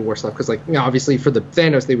Infinity War stuff because, like, obviously for the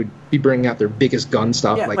Thanos, they would be bringing out their biggest gun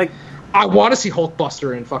stuff. Yeah, like I want to see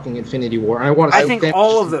Hulkbuster in fucking Infinity War. And I want to. I think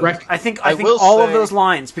all of those. I think all of those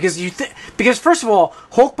lines because because first of all,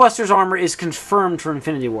 Hulkbuster's armor is confirmed for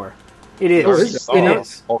Infinity War. It is.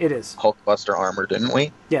 It is. Hulkbuster armor, didn't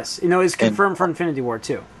we? Yes. It's confirmed for Infinity War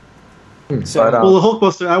too. So, well, the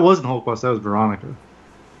Hulkbuster. That wasn't Hulkbuster. That was Veronica.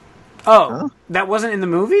 Oh, that wasn't in the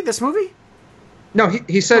movie. This movie. No,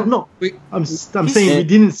 he said no. I'm saying we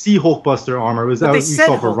didn't see Hulkbuster armor. It was that we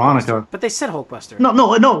saw Veronica. But they said Hulkbuster.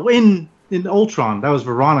 No. In Ultron, that was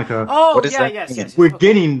Veronica. Oh, what is that? Yes. We're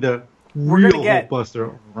getting the real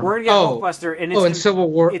Hulkbuster. We're gonna get Hulkbuster, and it's in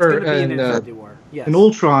Civil War. It's going to be in Infinity War. Yes. In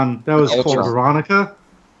Ultron, that was called Veronica.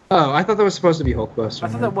 Oh, I thought that was supposed to be Hulkbuster. I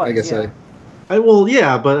thought that was. I guess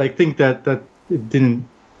but I think that it didn't.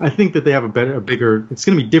 I think that they have a bigger. It's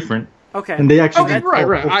going to be different. Okay. And they actually.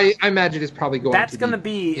 Right. I imagine it's probably going. That's going to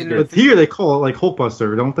be. But here they call it like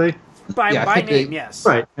Hulkbuster, don't they? By name, yes.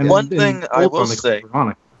 Right. And one thing I will say.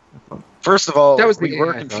 First of all, we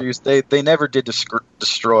were confused. They never did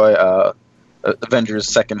destroy Avengers'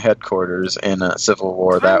 second headquarters in Civil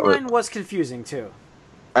War. That was confusing too.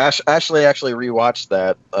 Ashley actually rewatched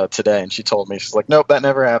that today, and she told me, she's like, "Nope, that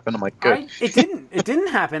never happened." I'm like, "Good." It didn't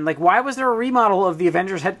happen. Like, why was there a remodel of the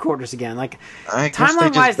Avengers headquarters again? Like,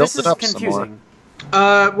 timeline-wise, this is confusing.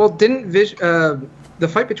 Well, didn't the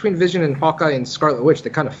fight between Vision and Hawkeye and Scarlet Witch, they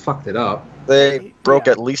kind of fucked it up. They broke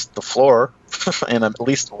at least the floor and at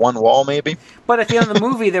least one wall, maybe. But at the end of the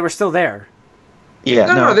movie, they were still there. Yeah,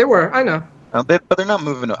 no, they were. I know. But they're not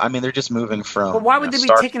moving. I mean, they're just moving from. But why would they be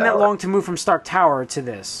taking that long to move from Stark Tower to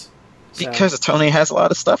this? Because Tony has a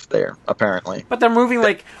lot of stuff there, apparently. But they're moving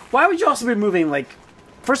why would you also be moving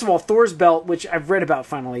first of all, Thor's belt, which I've read about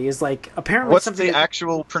finally, is apparently what's something. What's the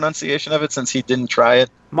actual pronunciation of it since he didn't try it?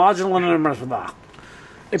 Modular.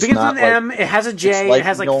 It begins with an M. It has a J. It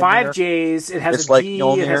has 5 J's. It has a D.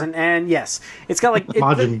 It has an N. Yes, it's got it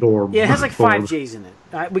has 5 J's in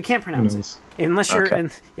it. We can't pronounce it unless you're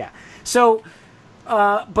So,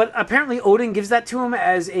 but apparently Odin gives that to him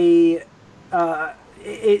as a.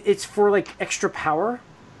 It's for extra power.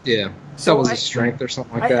 Yeah, so was his strength or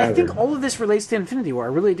something like that. I think all of this relates to Infinity War. I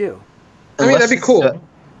really do. I mean, that'd be cool.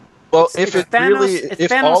 Well, if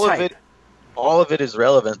all of it is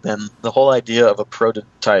relevant, then the whole idea of a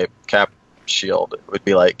prototype Cap shield would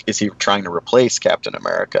be is he trying to replace Captain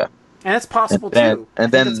America? And that's possible too.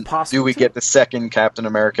 And then do we get the second Captain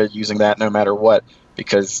America using that no matter what?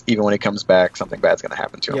 Because even when he comes back, something bad's going to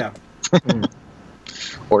happen to him. Yeah.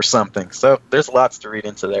 Or something. So there's lots to read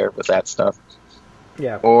into there with that stuff.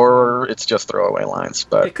 Yeah. Or it's just throwaway lines,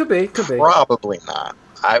 but it could be. Probably not.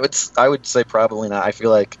 I would say probably not. I feel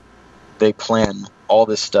like they plan all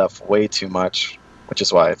this stuff way too much, which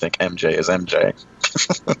is why I think MJ is MJ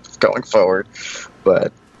going forward.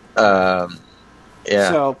 But yeah.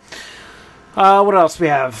 So what else we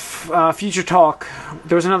have? Future talk.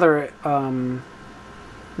 There was another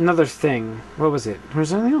thing. What was it?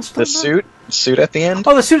 Was there anything else? The suit at the end?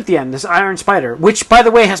 Oh, the suit at the end. This Iron Spider, which, by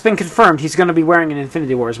the way, has been confirmed. He's going to be wearing in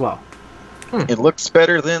Infinity War as well. It looks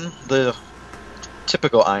better than the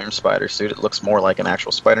typical Iron Spider suit. It looks more like an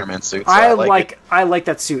actual Spider-Man suit. So I like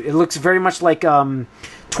that suit. It looks very much like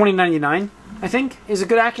 2099. I think is a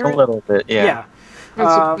good accurate. A little bit, yeah.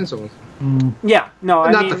 Yeah, no,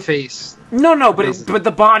 I mean, not the face. No, but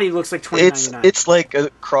the body looks like 2099. It's like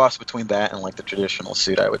a cross between that and the traditional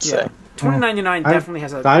suit, I would say. 2099 definitely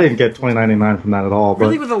has a. I didn't get 2099 from that at all.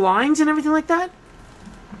 Really, with the lines and everything like that.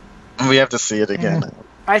 We have to see it again.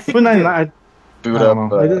 I think boot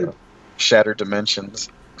up Shattered Dimensions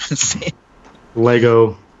and see.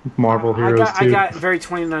 Lego Marvel Heroes I got very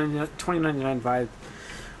 2099 vibe.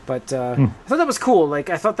 But I thought that was cool. Like,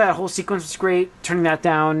 I thought that whole sequence was great, turning that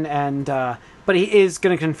down, and but he is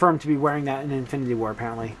going to confirm to be wearing that in Infinity War,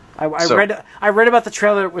 apparently. I read about the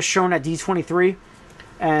trailer that was shown at D23,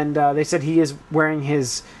 and they said he is wearing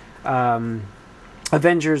his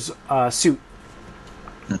Avengers suit.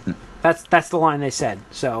 That's the line they said.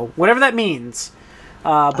 So, whatever that means.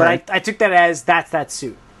 But I took that as that's that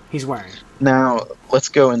suit he's wearing. Now, let's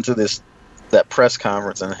go into that press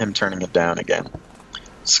conference and him turning it down again.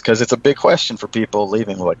 Because it's a big question for people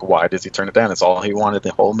leaving. Like, why does he turn it down? It's all he wanted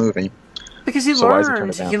the whole movie. Because he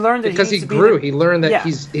learned. He learned that because he grew. He learned that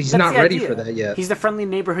he's not ready for that yet. He's the friendly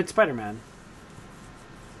neighborhood Spider-Man.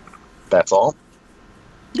 That's all.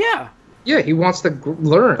 Yeah. Yeah, he wants to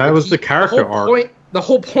learn. That was the character arc. The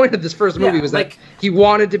whole point of this first movie was that he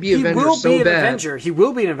wanted to be Avenger so bad. He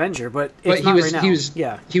will be an Avenger, but it's not right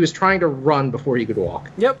now. He was trying to run before he could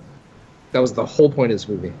walk. Yep. That was the whole point of this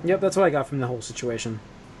movie. Yep, that's what I got from the whole situation.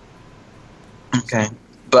 Okay.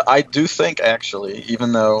 But I do think, actually,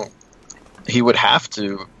 even though he would have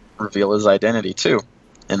to reveal his identity, too,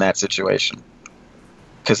 in that situation.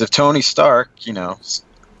 Because if Tony Stark,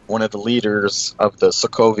 one of the leaders of the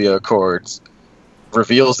Sokovia Accords,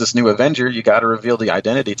 reveals this new Avenger, you got to reveal the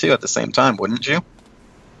identity, too, at the same time, wouldn't you?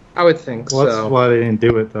 I would think so. That's why they didn't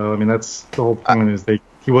do it, though. I mean, that's the whole point is they're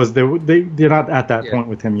not at that point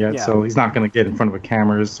with him yet, so he's not going to get in front of a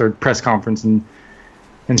cameras or press conference and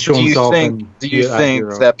show himself. Do you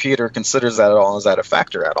think that Peter considers that at all? Is that a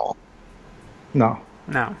factor at all? No.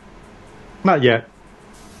 Not yet.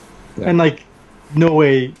 Yeah. And no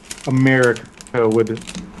way America would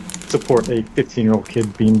support a 15-year-old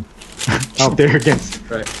kid being out there against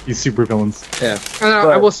these supervillains. Yeah, and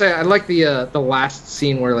I will say I like the last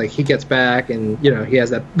scene where he gets back and he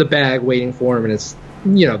has the bag waiting for him and it's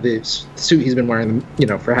the suit he's been wearing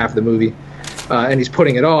for half the movie, and he's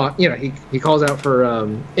putting it on. He calls out for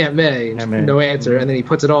Aunt May, and no answer, and then he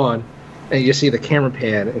puts it on, and you just see the camera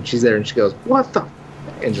pan and she's there and she goes, "What the?"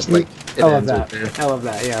 And just I love that. I love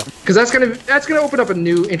that. Yeah, because that's gonna open up a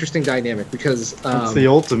new interesting dynamic because it's the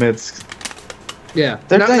Ultimates. Yeah,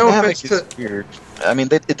 their dynamic is weird. I mean,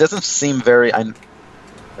 it doesn't seem very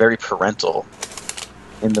parental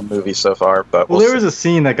in the movie so far. But there was a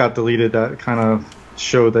scene that got deleted that kind of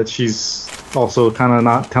showed that she's also kind of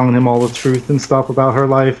not telling him all the truth and stuff about her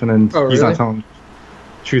life, and then he's not telling the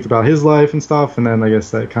truth about his life and stuff. And then I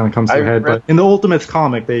guess that kind of comes to a head. But in the Ultimates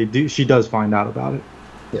comic, she does find out about it.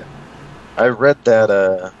 Yeah, I read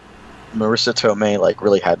that Marissa Tomei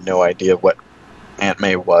really had no idea what Aunt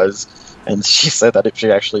May was. And she said that if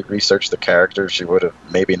she actually researched the character, she would have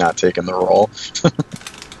maybe not taken the role.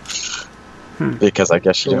 Because I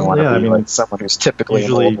guess she didn't want to be someone who's typically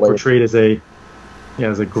usually portrayed as a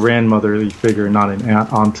grandmotherly figure, not an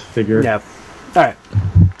aunt figure. Yeah. All right.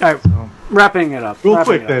 So, wrapping it up. Real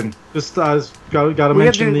quick then, just got to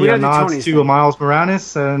mention the nods to Miles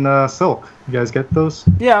Morales and Silk. You guys get those?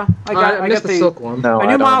 Yeah, I got the Silk one. No, I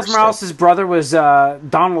knew Miles Morales' brother was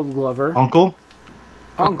Donald Glover.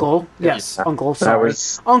 Uncle, yes, Uncle. Sorry,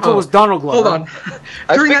 Uncle was Donald Glover. Hold on.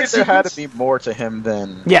 I figured there had to be more to him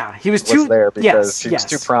than he was there because he was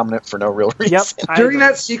too prominent for no real reason. Yep. During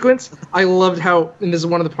that sequence, I loved how, and this is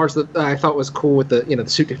one of the parts that I thought was cool with the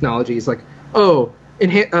suit technology. It's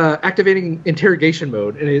activating interrogation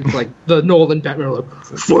mode, and it's like the Nolan Batman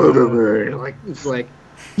it's like.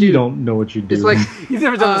 You don't know what you do. It's like you've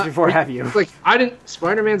never done this before, have you? It's like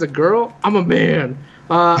Spider-Man's a girl. I'm a man.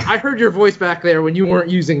 I heard your voice back there when you weren't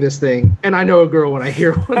using this thing, and I know a girl when I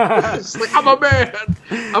hear one. It's like, I'm a man.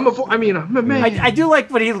 I'm a man. I do like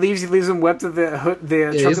when he leaves him webbed to the hood.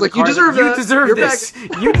 He's like, you deserve that. You deserve this.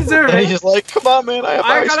 You deserve it. And he's like, come on, man.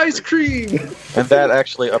 I got ice cream. And that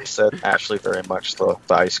actually upset Ashley very much, the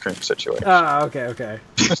ice cream situation. Okay.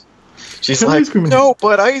 She's like, no,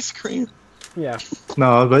 but ice cream. Yeah.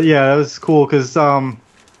 No, but that was cool because,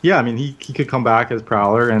 he could come back as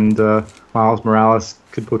Prowler, and Miles Morales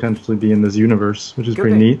could potentially be in this universe, which is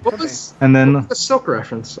pretty neat. What was the Silk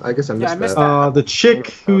reference? I guess I missed that. The chick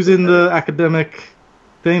who's in the academic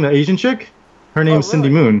thing, the Asian chick, her name's Cindy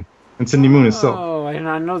Moon, and Cindy Moon is Silk. Oh, I did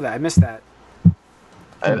not know that. I missed that.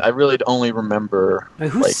 I really only remember.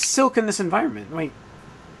 Who's Silk in this environment? Wait.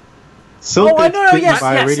 Silk I got it. Yeah,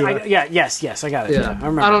 I got it. Yeah, I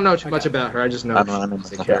remember. I don't know too much about her. I just know. I don't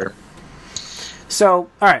know her. So,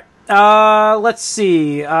 all right. Let's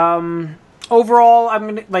see. Overall,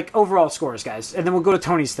 I'm gonna overall scores, guys, and then we'll go to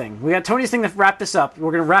Tony's thing. We got Tony's thing to wrap this up.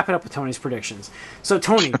 We're gonna wrap it up with Tony's predictions. So,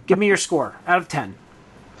 Tony, give me your score out of 10.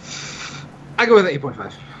 I go with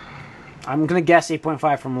 8.5. I'm going to guess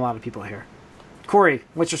 8.5 from a lot of people here. Corey,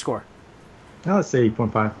 what's your score? Let's say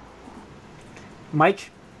 8.5.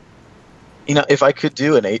 Mike? If I could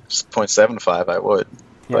do an 8.75, I would.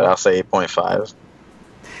 But I'll say 8.5.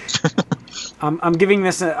 I'm giving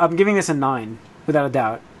this a 9 without a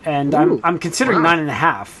doubt, and I'm considering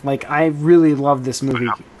 9.5. Like, I really love this movie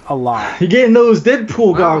a lot. You're getting those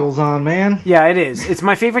Deadpool goggles on, man. Yeah, it is. It's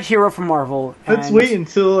my favorite hero from Marvel. Let's wait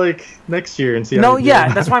until next year and see.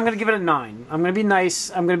 That's why I'm gonna give it a 9. I'm gonna be nice.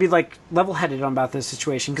 I'm gonna be level-headed about this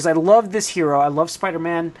situation because I love this hero. I love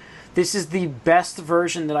Spider-Man. This is the best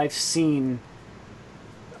version that I've seen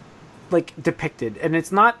depicted, and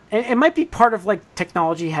it's not. It might be part of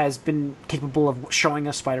technology has been capable of showing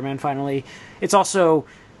us Spider-Man finally. It's also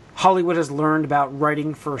Hollywood has learned about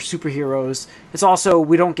writing for superheroes. It's also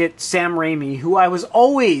we don't get Sam Raimi, who I was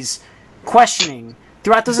always questioning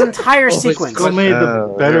throughout this entire sequence. Still made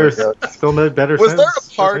better sense. Was there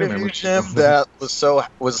a part of you, Jim, that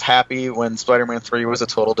was happy when Spider-Man 3 was a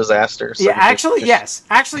total disaster? So yes.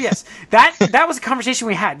 That was a conversation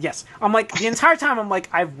we had. Yes, I'm the entire time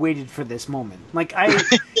I've waited for this moment.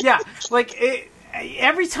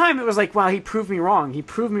 Every time it was wow, he proved me wrong.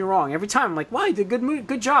 Every time I'm wow, he did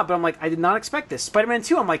good job. But I'm I did not expect this. Spider-Man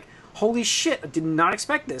 2, I'm holy shit, I did not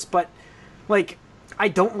expect this. But I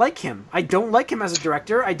don't like him. I don't like him as a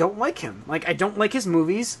director. I don't like him. I don't like his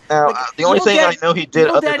movies. Now, the only thing I know he did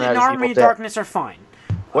other than that is Army of Darkness are fine.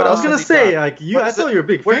 What I was gonna say, I thought you were a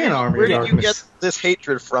big fan of Army of Darkness. Where did you get this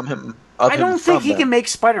hatred from him? I don't think he can make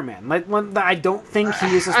Spider-Man. I don't think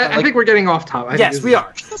he is. I think we're getting off topic. Yes, we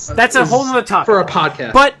are. That's a whole other topic for a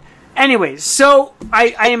podcast. But anyways, so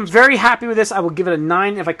I am very happy with this. I will give it a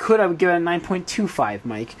 9. If I could, I would give it a 9.25,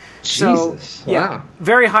 Mike. Jesus. Yeah,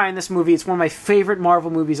 very high in this movie. It's one of my favorite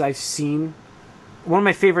Marvel movies I've seen. One of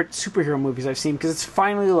my favorite superhero movies I've seen because it's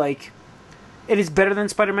finally it is better than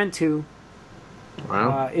Spider-Man 2.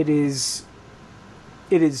 Wow. It is.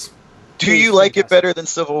 Do you like it better than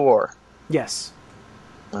Civil War? Yes.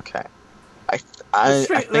 Okay. I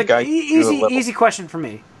think I easy question for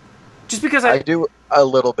me. Just because I do a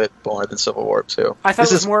little bit more than Civil War 2. I thought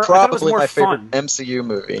this it was is more, probably my fun. favorite MCU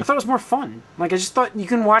movie. I thought it was more fun. I just thought you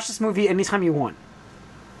can watch this movie anytime you want.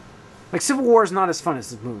 Civil War is not as fun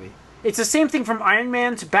as this movie. It's the same thing from Iron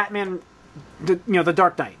Man to Batman, The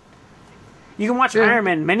Dark Knight. You can watch Iron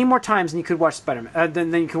Man many more times than you could watch Spider-Man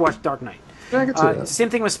than you could watch Dark Knight. Same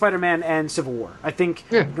thing with Spider-Man and Civil War. I think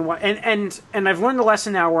you can watch, and I've learned the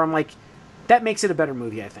lesson now where I'm that makes it a better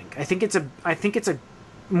movie. I think it's a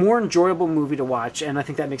more enjoyable movie to watch, and I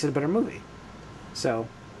think that makes it a better movie. So.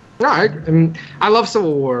 No, I love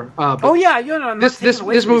Civil War.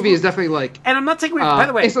 This movie is definitely and I'm not taking away. By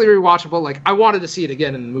the way, instantly rewatchable. I wanted to see it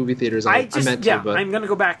again in the movie theaters. I meant to, but I'm gonna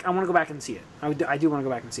go back. I want to go back and see it. I do want to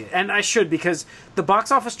go back and see it, and I should because the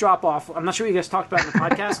box office drop off. I'm not sure what you guys talked about in the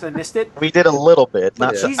podcast. I missed it. We did a little bit.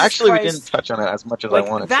 Actually, we didn't touch on it as much as I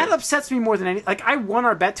wanted. That upsets me more than any. I won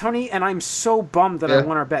our bet, Tony, and I'm so bummed that I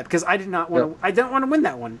won our bet because I did not want to. I didn't want to win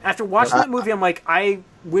that one. After watching that movie, I'm I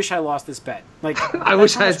wish I lost this bet. I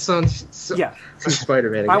wish I had some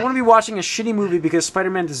Spider-Man. I want to be watching a shitty movie because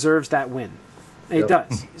Spider-Man deserves that win. It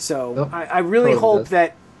does. So I really hope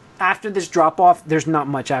that after this drop off, there's not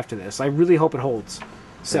much after this. I really hope it holds.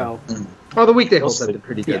 So. Well, the weekday holds have been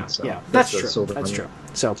pretty good. That's true. That's true.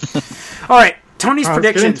 So, all right, Tony's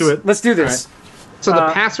predictions. Let's do this. Right. So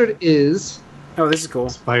the password is. Oh, this is cool.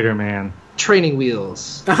 Spider-Man. Training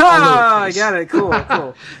wheels. Ah, I got it. Cool.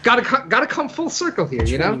 Gotta come full circle here,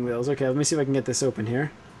 Training wheels. Okay, let me see if I can get this open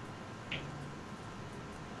here.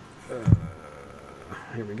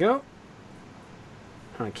 Here we go.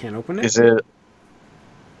 I can't open it. Is it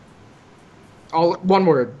all one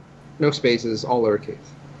word, no spaces, all lowercase?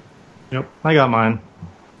 Yep, I got mine.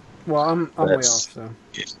 Well, I'm way off. So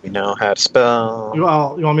we know how to spell. You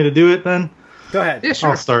want me to do it then? Go ahead. Yeah,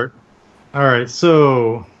 sure. I'll start. All right,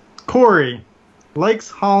 so Corey likes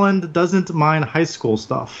Holland, doesn't mind high school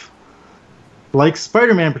stuff. Likes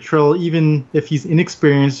Spider-Man portrayal even if he's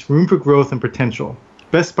inexperienced, room for growth and potential.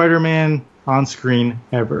 Best Spider-Man on screen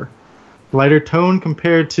ever. Lighter tone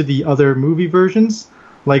compared to the other movie versions.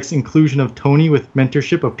 Likes inclusion of Tony with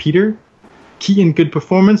mentorship of Peter. Keaton, good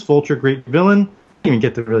performance. Vulture, great villain. I didn't even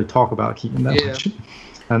get to really talk about Keaton that much.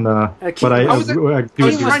 And but I was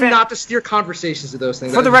trying not to steer conversations to those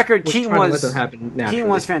things. For the record, Keaton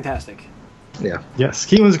was fantastic. Yeah. Yes,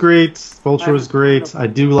 Keaton was great. Vulture was great. I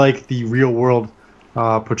do like the real world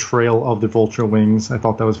portrayal of the Vulture wings. I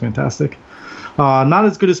thought that was fantastic. Not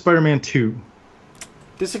as good as Spider-Man 2.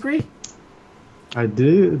 Disagree? I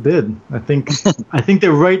did. I think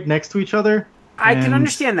they're right next to each other. I can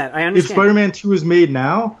understand that. I understand. If Spider-Man 2 is made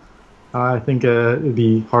now, I think it'd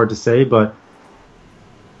be hard to say, but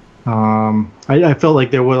I felt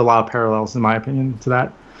like there were a lot of parallels, in my opinion, to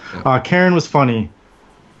that. Karen was funny.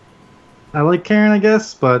 I like Karen, I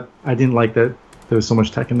guess, but I didn't like that there was so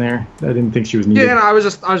much tech in there. I didn't think she was needed. Yeah, no, I was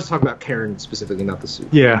just talking about Karen specifically, not the suit.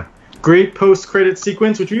 Yeah. Great post-credit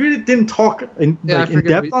sequence, which we really didn't talk in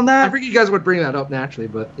depth on that. I figured you guys would bring that up naturally,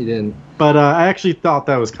 but you didn't. But I actually thought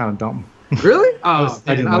that was kind of dumb. Really? Oh,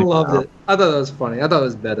 I loved it. I thought that was funny. I thought it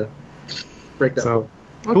was better. Break that. So,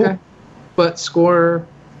 okay. Cool. But score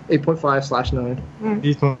 8.5/9.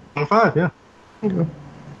 8.5, yeah. Okay.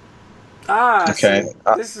 Okay.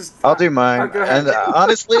 This is. I'll do mine. Go ahead. And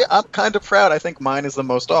honestly, I'm kind of proud. I think mine is the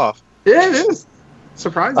most off. Yeah, it is.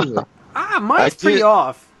 Surprisingly. Mine's pretty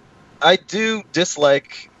off. I do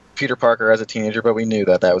dislike Peter Parker as a teenager, but we knew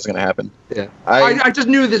that was going to happen. Yeah. I just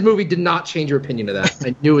knew this movie did not change your opinion of that.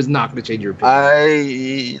 I knew it was not going to change your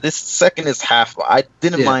opinion. This second is half. I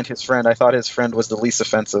didn't mind his friend. I thought his friend was the least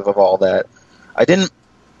offensive of all that. I didn't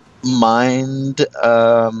mind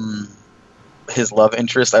his love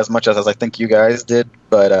interest as much as I think you guys did,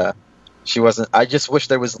 but she wasn't. I just wish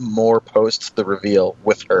there was more post the reveal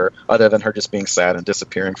with her, other than her just being sad and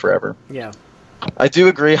disappearing forever. Yeah. I do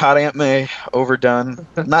agree, Hot Aunt May, overdone.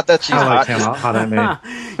 Not that she's I like hot. Hot Aunt May.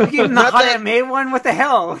 You gave him the Hot Aunt May one? What the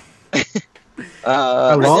hell?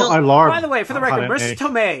 I love. By the way, for the record, Marissa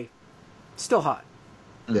Tomei, still hot.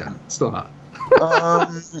 Yeah, still hot.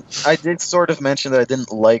 I did sort of mention that I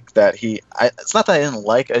didn't like that it's not that I didn't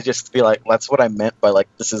like, I just feel like that's what I meant by like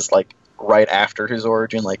this is like right after his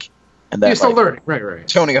origin, like, and that you're still like, learning, right.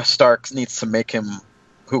 Tony Stark needs to make him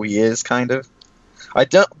who he is, kind of.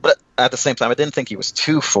 But at the same time, I didn't think he was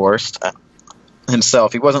too forced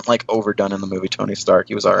himself. He wasn't like overdone in the movie Tony Stark.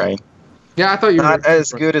 He was all right. Yeah, I thought you were not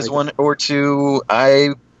as good as 1 or 2.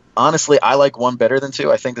 Honestly, I like 1 better than 2.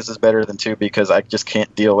 I think this is better than 2 because I just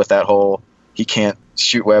can't deal with that whole he can't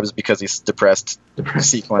shoot webs because he's depressed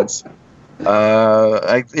sequence.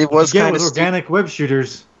 It was kind of organic web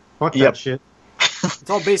shooters. Fuck that shit. It's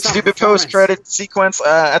all based on stupid post-credit sequence.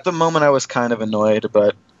 At the moment, I was kind of annoyed,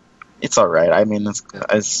 but it's all right. I mean,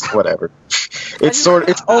 it's whatever. It's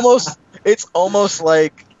almost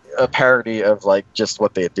like a parody of like just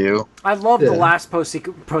what they do. I love the last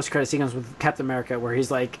post-credit sequence with Captain America where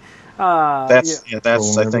he's like. That's I think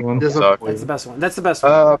that's the best one. That's the best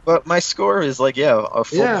one. But my score is like a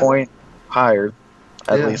full point higher,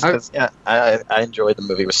 at least. Cause, I enjoyed the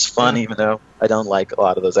movie. It was fun, even though I don't like a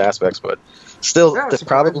lot of those aspects. But still,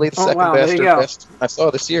 probably the second best I saw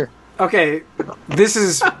this year. Okay, this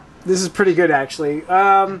is pretty good actually.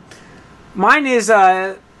 Mine is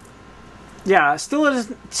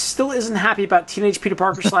still isn't happy about teenage Peter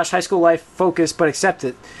Parker / high school life focus, but accept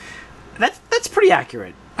it. That's pretty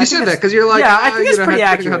accurate. You said that because you're like, I think that's pretty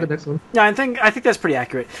accurate. The next one. Yeah, I think that's pretty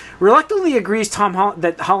accurate. Reluctantly agrees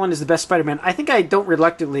that Holland is the best Spider-Man. I think I don't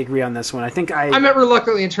reluctantly agree on this one. I meant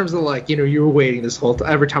reluctantly in terms of like you were waiting this whole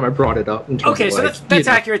every time I brought it up. Okay, so that's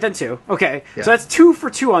accurate then too. Okay, so that's 2 for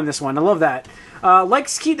 2 on this one. I love that.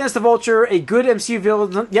 Likes Keaton as the Vulture, a good MCU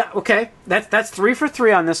villain. Yeah, okay, that's 3 for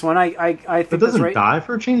 3 on this one. I think it doesn't die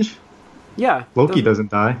for a change. Yeah, Loki doesn't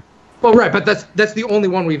die. Well, right, but that's the only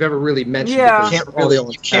one we've ever really mentioned. Yeah, you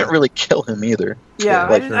can't really kill him either. Yeah,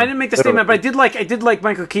 I didn't make the statement, but I did like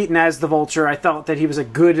Michael Keaton as the Vulture. I thought that he was a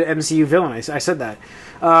good MCU villain. I said that.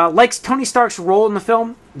 Likes Tony Stark's role in the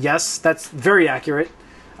film. Yes, that's very accurate.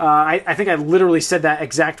 I think I literally said that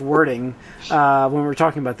exact wording when we were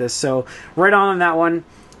talking about this. So right on that one.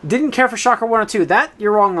 Didn't care for Shocker 102. That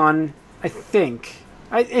you're wrong on. I think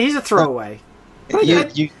he's a throwaway.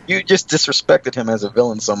 You just disrespected him as a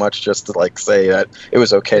villain so much just to like say that it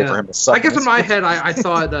was okay for him to suck. I guess in my head I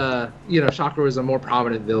thought Shocker was a more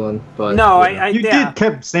prominent villain, but no, you did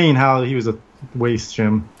kept saying how he was a waste,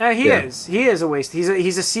 Jim. He is a waste.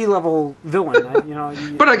 He's a C-level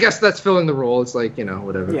villain. But I guess that's filling the role. It's like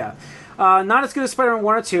whatever. Yeah, not as good as Spider-Man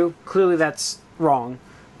 1 or 2. Clearly, that's wrong.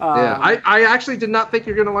 I actually did not think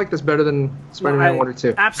you're going to like this better than Spider-Man 1 or 2.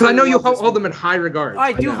 Because I know you hold them in high regard.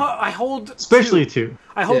 I do. I hold especially 2.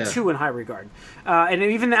 I hold 2 in high regard. And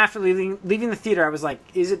even after leaving the theater, I was like,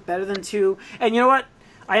 is it better than 2? And you know what?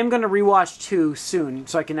 I am going to rewatch 2 soon,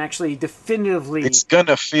 so I can actually definitively. It's going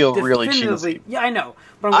to feel really cheesy. Yeah, I know,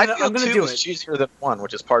 but I'm going to do it. 2 is cheesier than 1,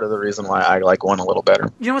 which is part of the reason why I like 1 a little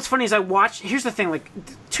better. You know what's funny is here's the thing, like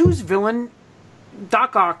 2's villain,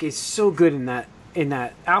 Doc Ock, is so good in that.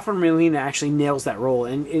 Alfred Molina actually nails that role,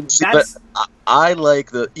 and that's. But I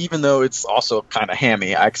like even though it's also kind of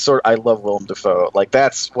hammy. I love Willem Dafoe. Like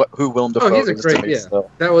that's who Willem Dafoe is to me.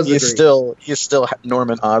 That was he's still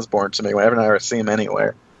Norman Osborn to me whenever I see him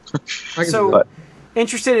anywhere. So,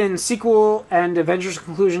 interested in sequel and Avengers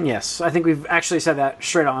conclusion? Yes. I think we've actually said that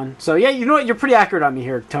straight on. So, yeah, you know what? You're pretty accurate on me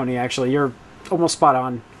here, Tony, actually. You're almost spot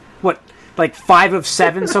on. What, like 5 of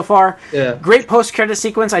 7 so far? Yeah. Great post-credit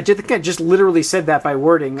sequence. I did think I just literally said that by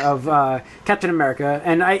wording of Captain America.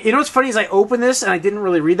 And you know what's funny is I opened this and I didn't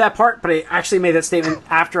really read that part, but I actually made that statement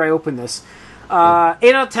after I opened this. 8 out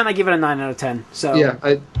of 10, I give it a 9 out of 10. So yeah,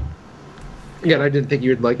 I didn't think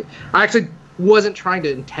you would like it. I actually wasn't trying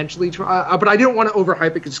to intentionally try, but I didn't want to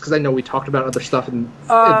overhype it just because I know we talked about other stuff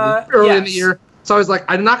early in the year. So I was like,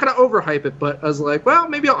 I'm not going to overhype it, but I was like, well,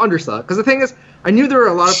 maybe I'll undersell it. Because the thing is, I knew there were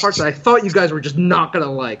a lot of parts that I thought you guys were just not going to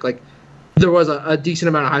like. Like, there was a decent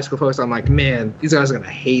amount of high school folks. I'm like, man, these guys are going to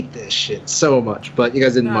hate this shit so much. But you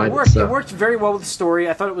guys didn't mind it. It worked very well with the story.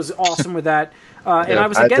 I thought it was awesome with that. And I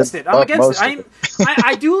was against it. I'm against it.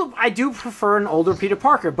 I do prefer an older Peter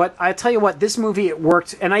Parker, but I tell you what, this movie, it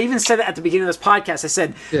worked. And I even said it at the beginning of this podcast. I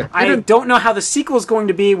said, I don't know how the sequel is going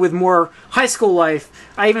to be with more high school life.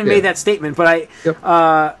 I even made that statement, but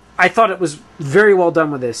I thought it was very well done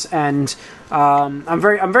with this, and I'm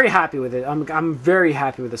very happy with it. I'm very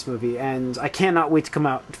happy with this movie, and I cannot wait to come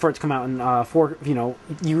out in 4K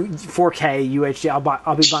UHD.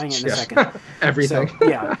 I'll be buying it in a second. Everything. So,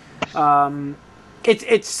 yeah.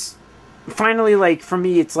 It's finally, like, for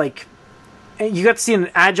me, it's like you got to see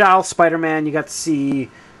an agile Spider-Man. You got to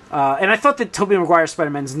see, and I thought that Tobey Maguire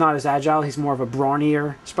Spider-Man is not as agile. He's more of a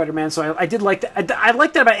brawnier Spider-Man. So I did like that. I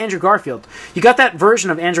liked that about Andrew Garfield. You got that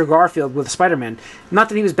version of Andrew Garfield with Spider-Man. Not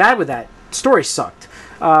that he was bad with that. Story sucked.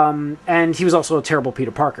 And he was also a terrible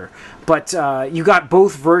Peter Parker. But you got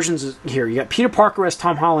both versions here. You got Peter Parker as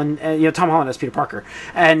Tom Holland, Tom Holland as Peter Parker,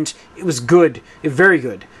 and it was good, very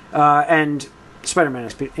good. And Spider-Man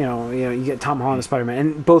as you get Tom Holland as Spider-Man,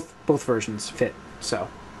 and both versions fit. So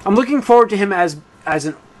I'm looking forward to him as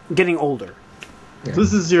getting older. Yeah.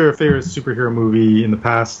 This is your favorite superhero movie in the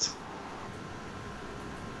past?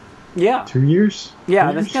 Yeah. 2 years? Yeah,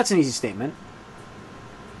 I think that's an easy statement.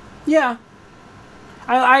 Yeah.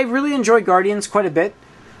 I really enjoyed Guardians quite a bit.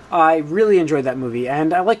 I really enjoyed that movie,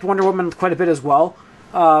 and I liked Wonder Woman quite a bit as well.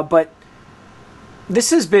 But this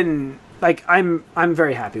has been, like, I'm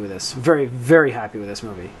very happy with this. Very, very happy with this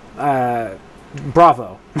movie.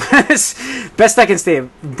 Bravo. Best I can say,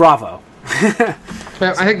 bravo.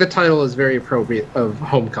 I think the title is very appropriate of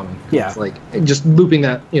Homecoming. Yeah. It's like just looping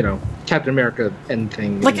that, Captain America end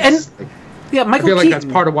thing. Michael I feel like that's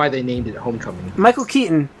part of why they named it Homecoming. Michael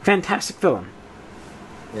Keaton, fantastic villain.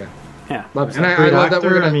 Yeah. Love it. And I love that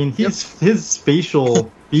we're gonna. I mean, his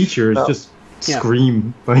facial features just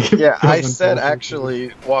scream. Like, I said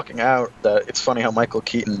actually walking out that it's funny how Michael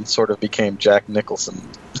Keaton sort of became Jack Nicholson.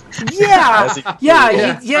 Yeah,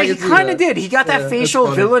 he kind of did. He got that facial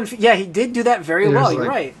villain. Yeah, he did do that very well. You're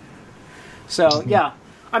right. So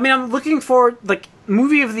I mean, I'm looking forward. Like,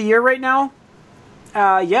 movie of the year right now.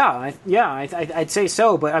 I'd say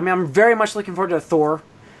so. But I mean, I'm very much looking forward to Thor.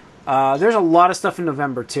 There's a lot of stuff in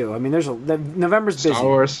November too. I mean, November's busy.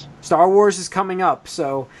 Star Wars is coming up,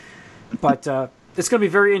 so. But it's going to be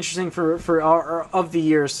very interesting for our of the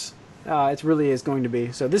years. It really is going to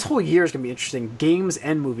be. So this whole year is going to be interesting, games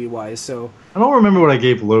and movie wise. So I don't remember what I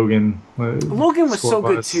gave Logan. Logan was so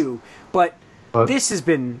good too, but this has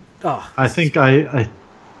been. I think I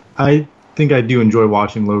do enjoy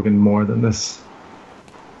watching Logan more than this.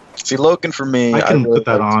 See, Logan for me, I can put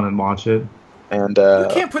that on and watch it. And you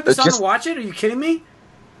can't put this on and watch it? Are you kidding me?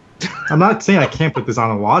 I'm not saying I can't put this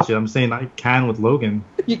on and watch it. I'm saying I can with Logan.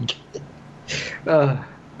 I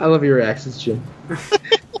love your reactions, Jim.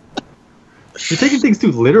 You're taking things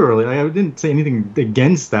too literally. I didn't say anything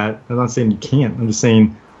against that. I'm not saying you can't. I'm just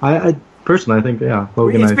saying I personally I think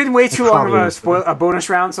Logan. It's been way too long of a bonus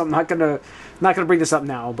round, so I'm not gonna bring this up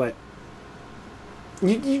now. But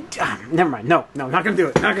you never mind. No, not gonna do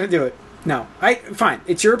it. Not gonna do it. No, fine.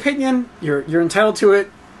 It's your opinion. You're entitled to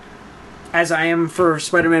it, as I am for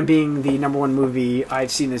Spider-Man being the #1 movie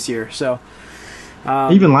I've seen this year. So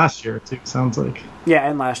even last year too. Sounds like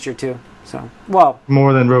and last year too. So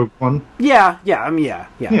more than Rogue One. Yeah.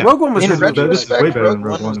 Rogue One was way better than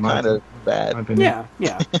Rogue One. Kind of bad.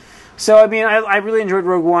 Yeah. So I mean, I really enjoyed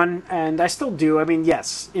Rogue One, and I still do. I mean,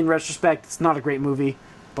 yes, in retrospect, it's not a great movie,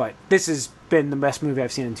 but this has been the best movie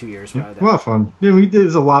I've seen in 2 years. A lot of fun. Yeah,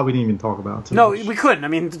 there's a lot we didn't even talk about. No, we couldn't. I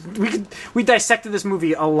mean, we dissected this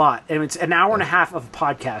movie a lot, and it's an hour and a half of a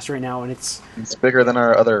podcast right now, and it's bigger than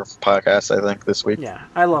our other podcasts, I think, this week. Yeah,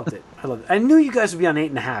 I loved it. I knew you guys would be on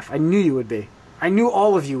 8.5. I knew you would be. I knew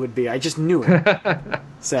all of you would be. I just knew it.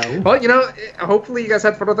 So, well, hopefully you guys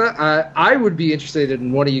had fun with that. I would be interested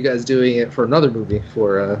in one of you guys doing it for another movie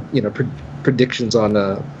for predictions on.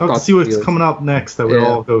 I'll see what's coming up next that we'll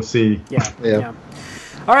all go see. Yeah.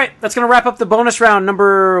 All right, that's going to wrap up the bonus round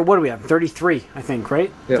number. What do we have? 33, I think,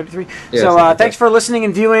 right? Yep. 33. Yeah, so thanks for listening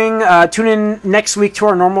and viewing. Tune in next week to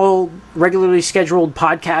our normal, regularly scheduled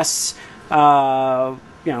podcasts.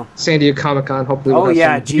 San Diego Comic-Con. Hopefully. We'll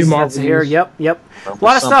have some Jesus, that's here. Yep. A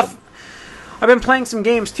lot of stuff. I've been playing some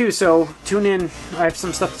games too, so tune in. I have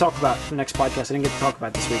some stuff to talk about in the next podcast. I didn't get to talk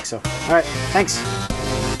about this week, so all right, thanks.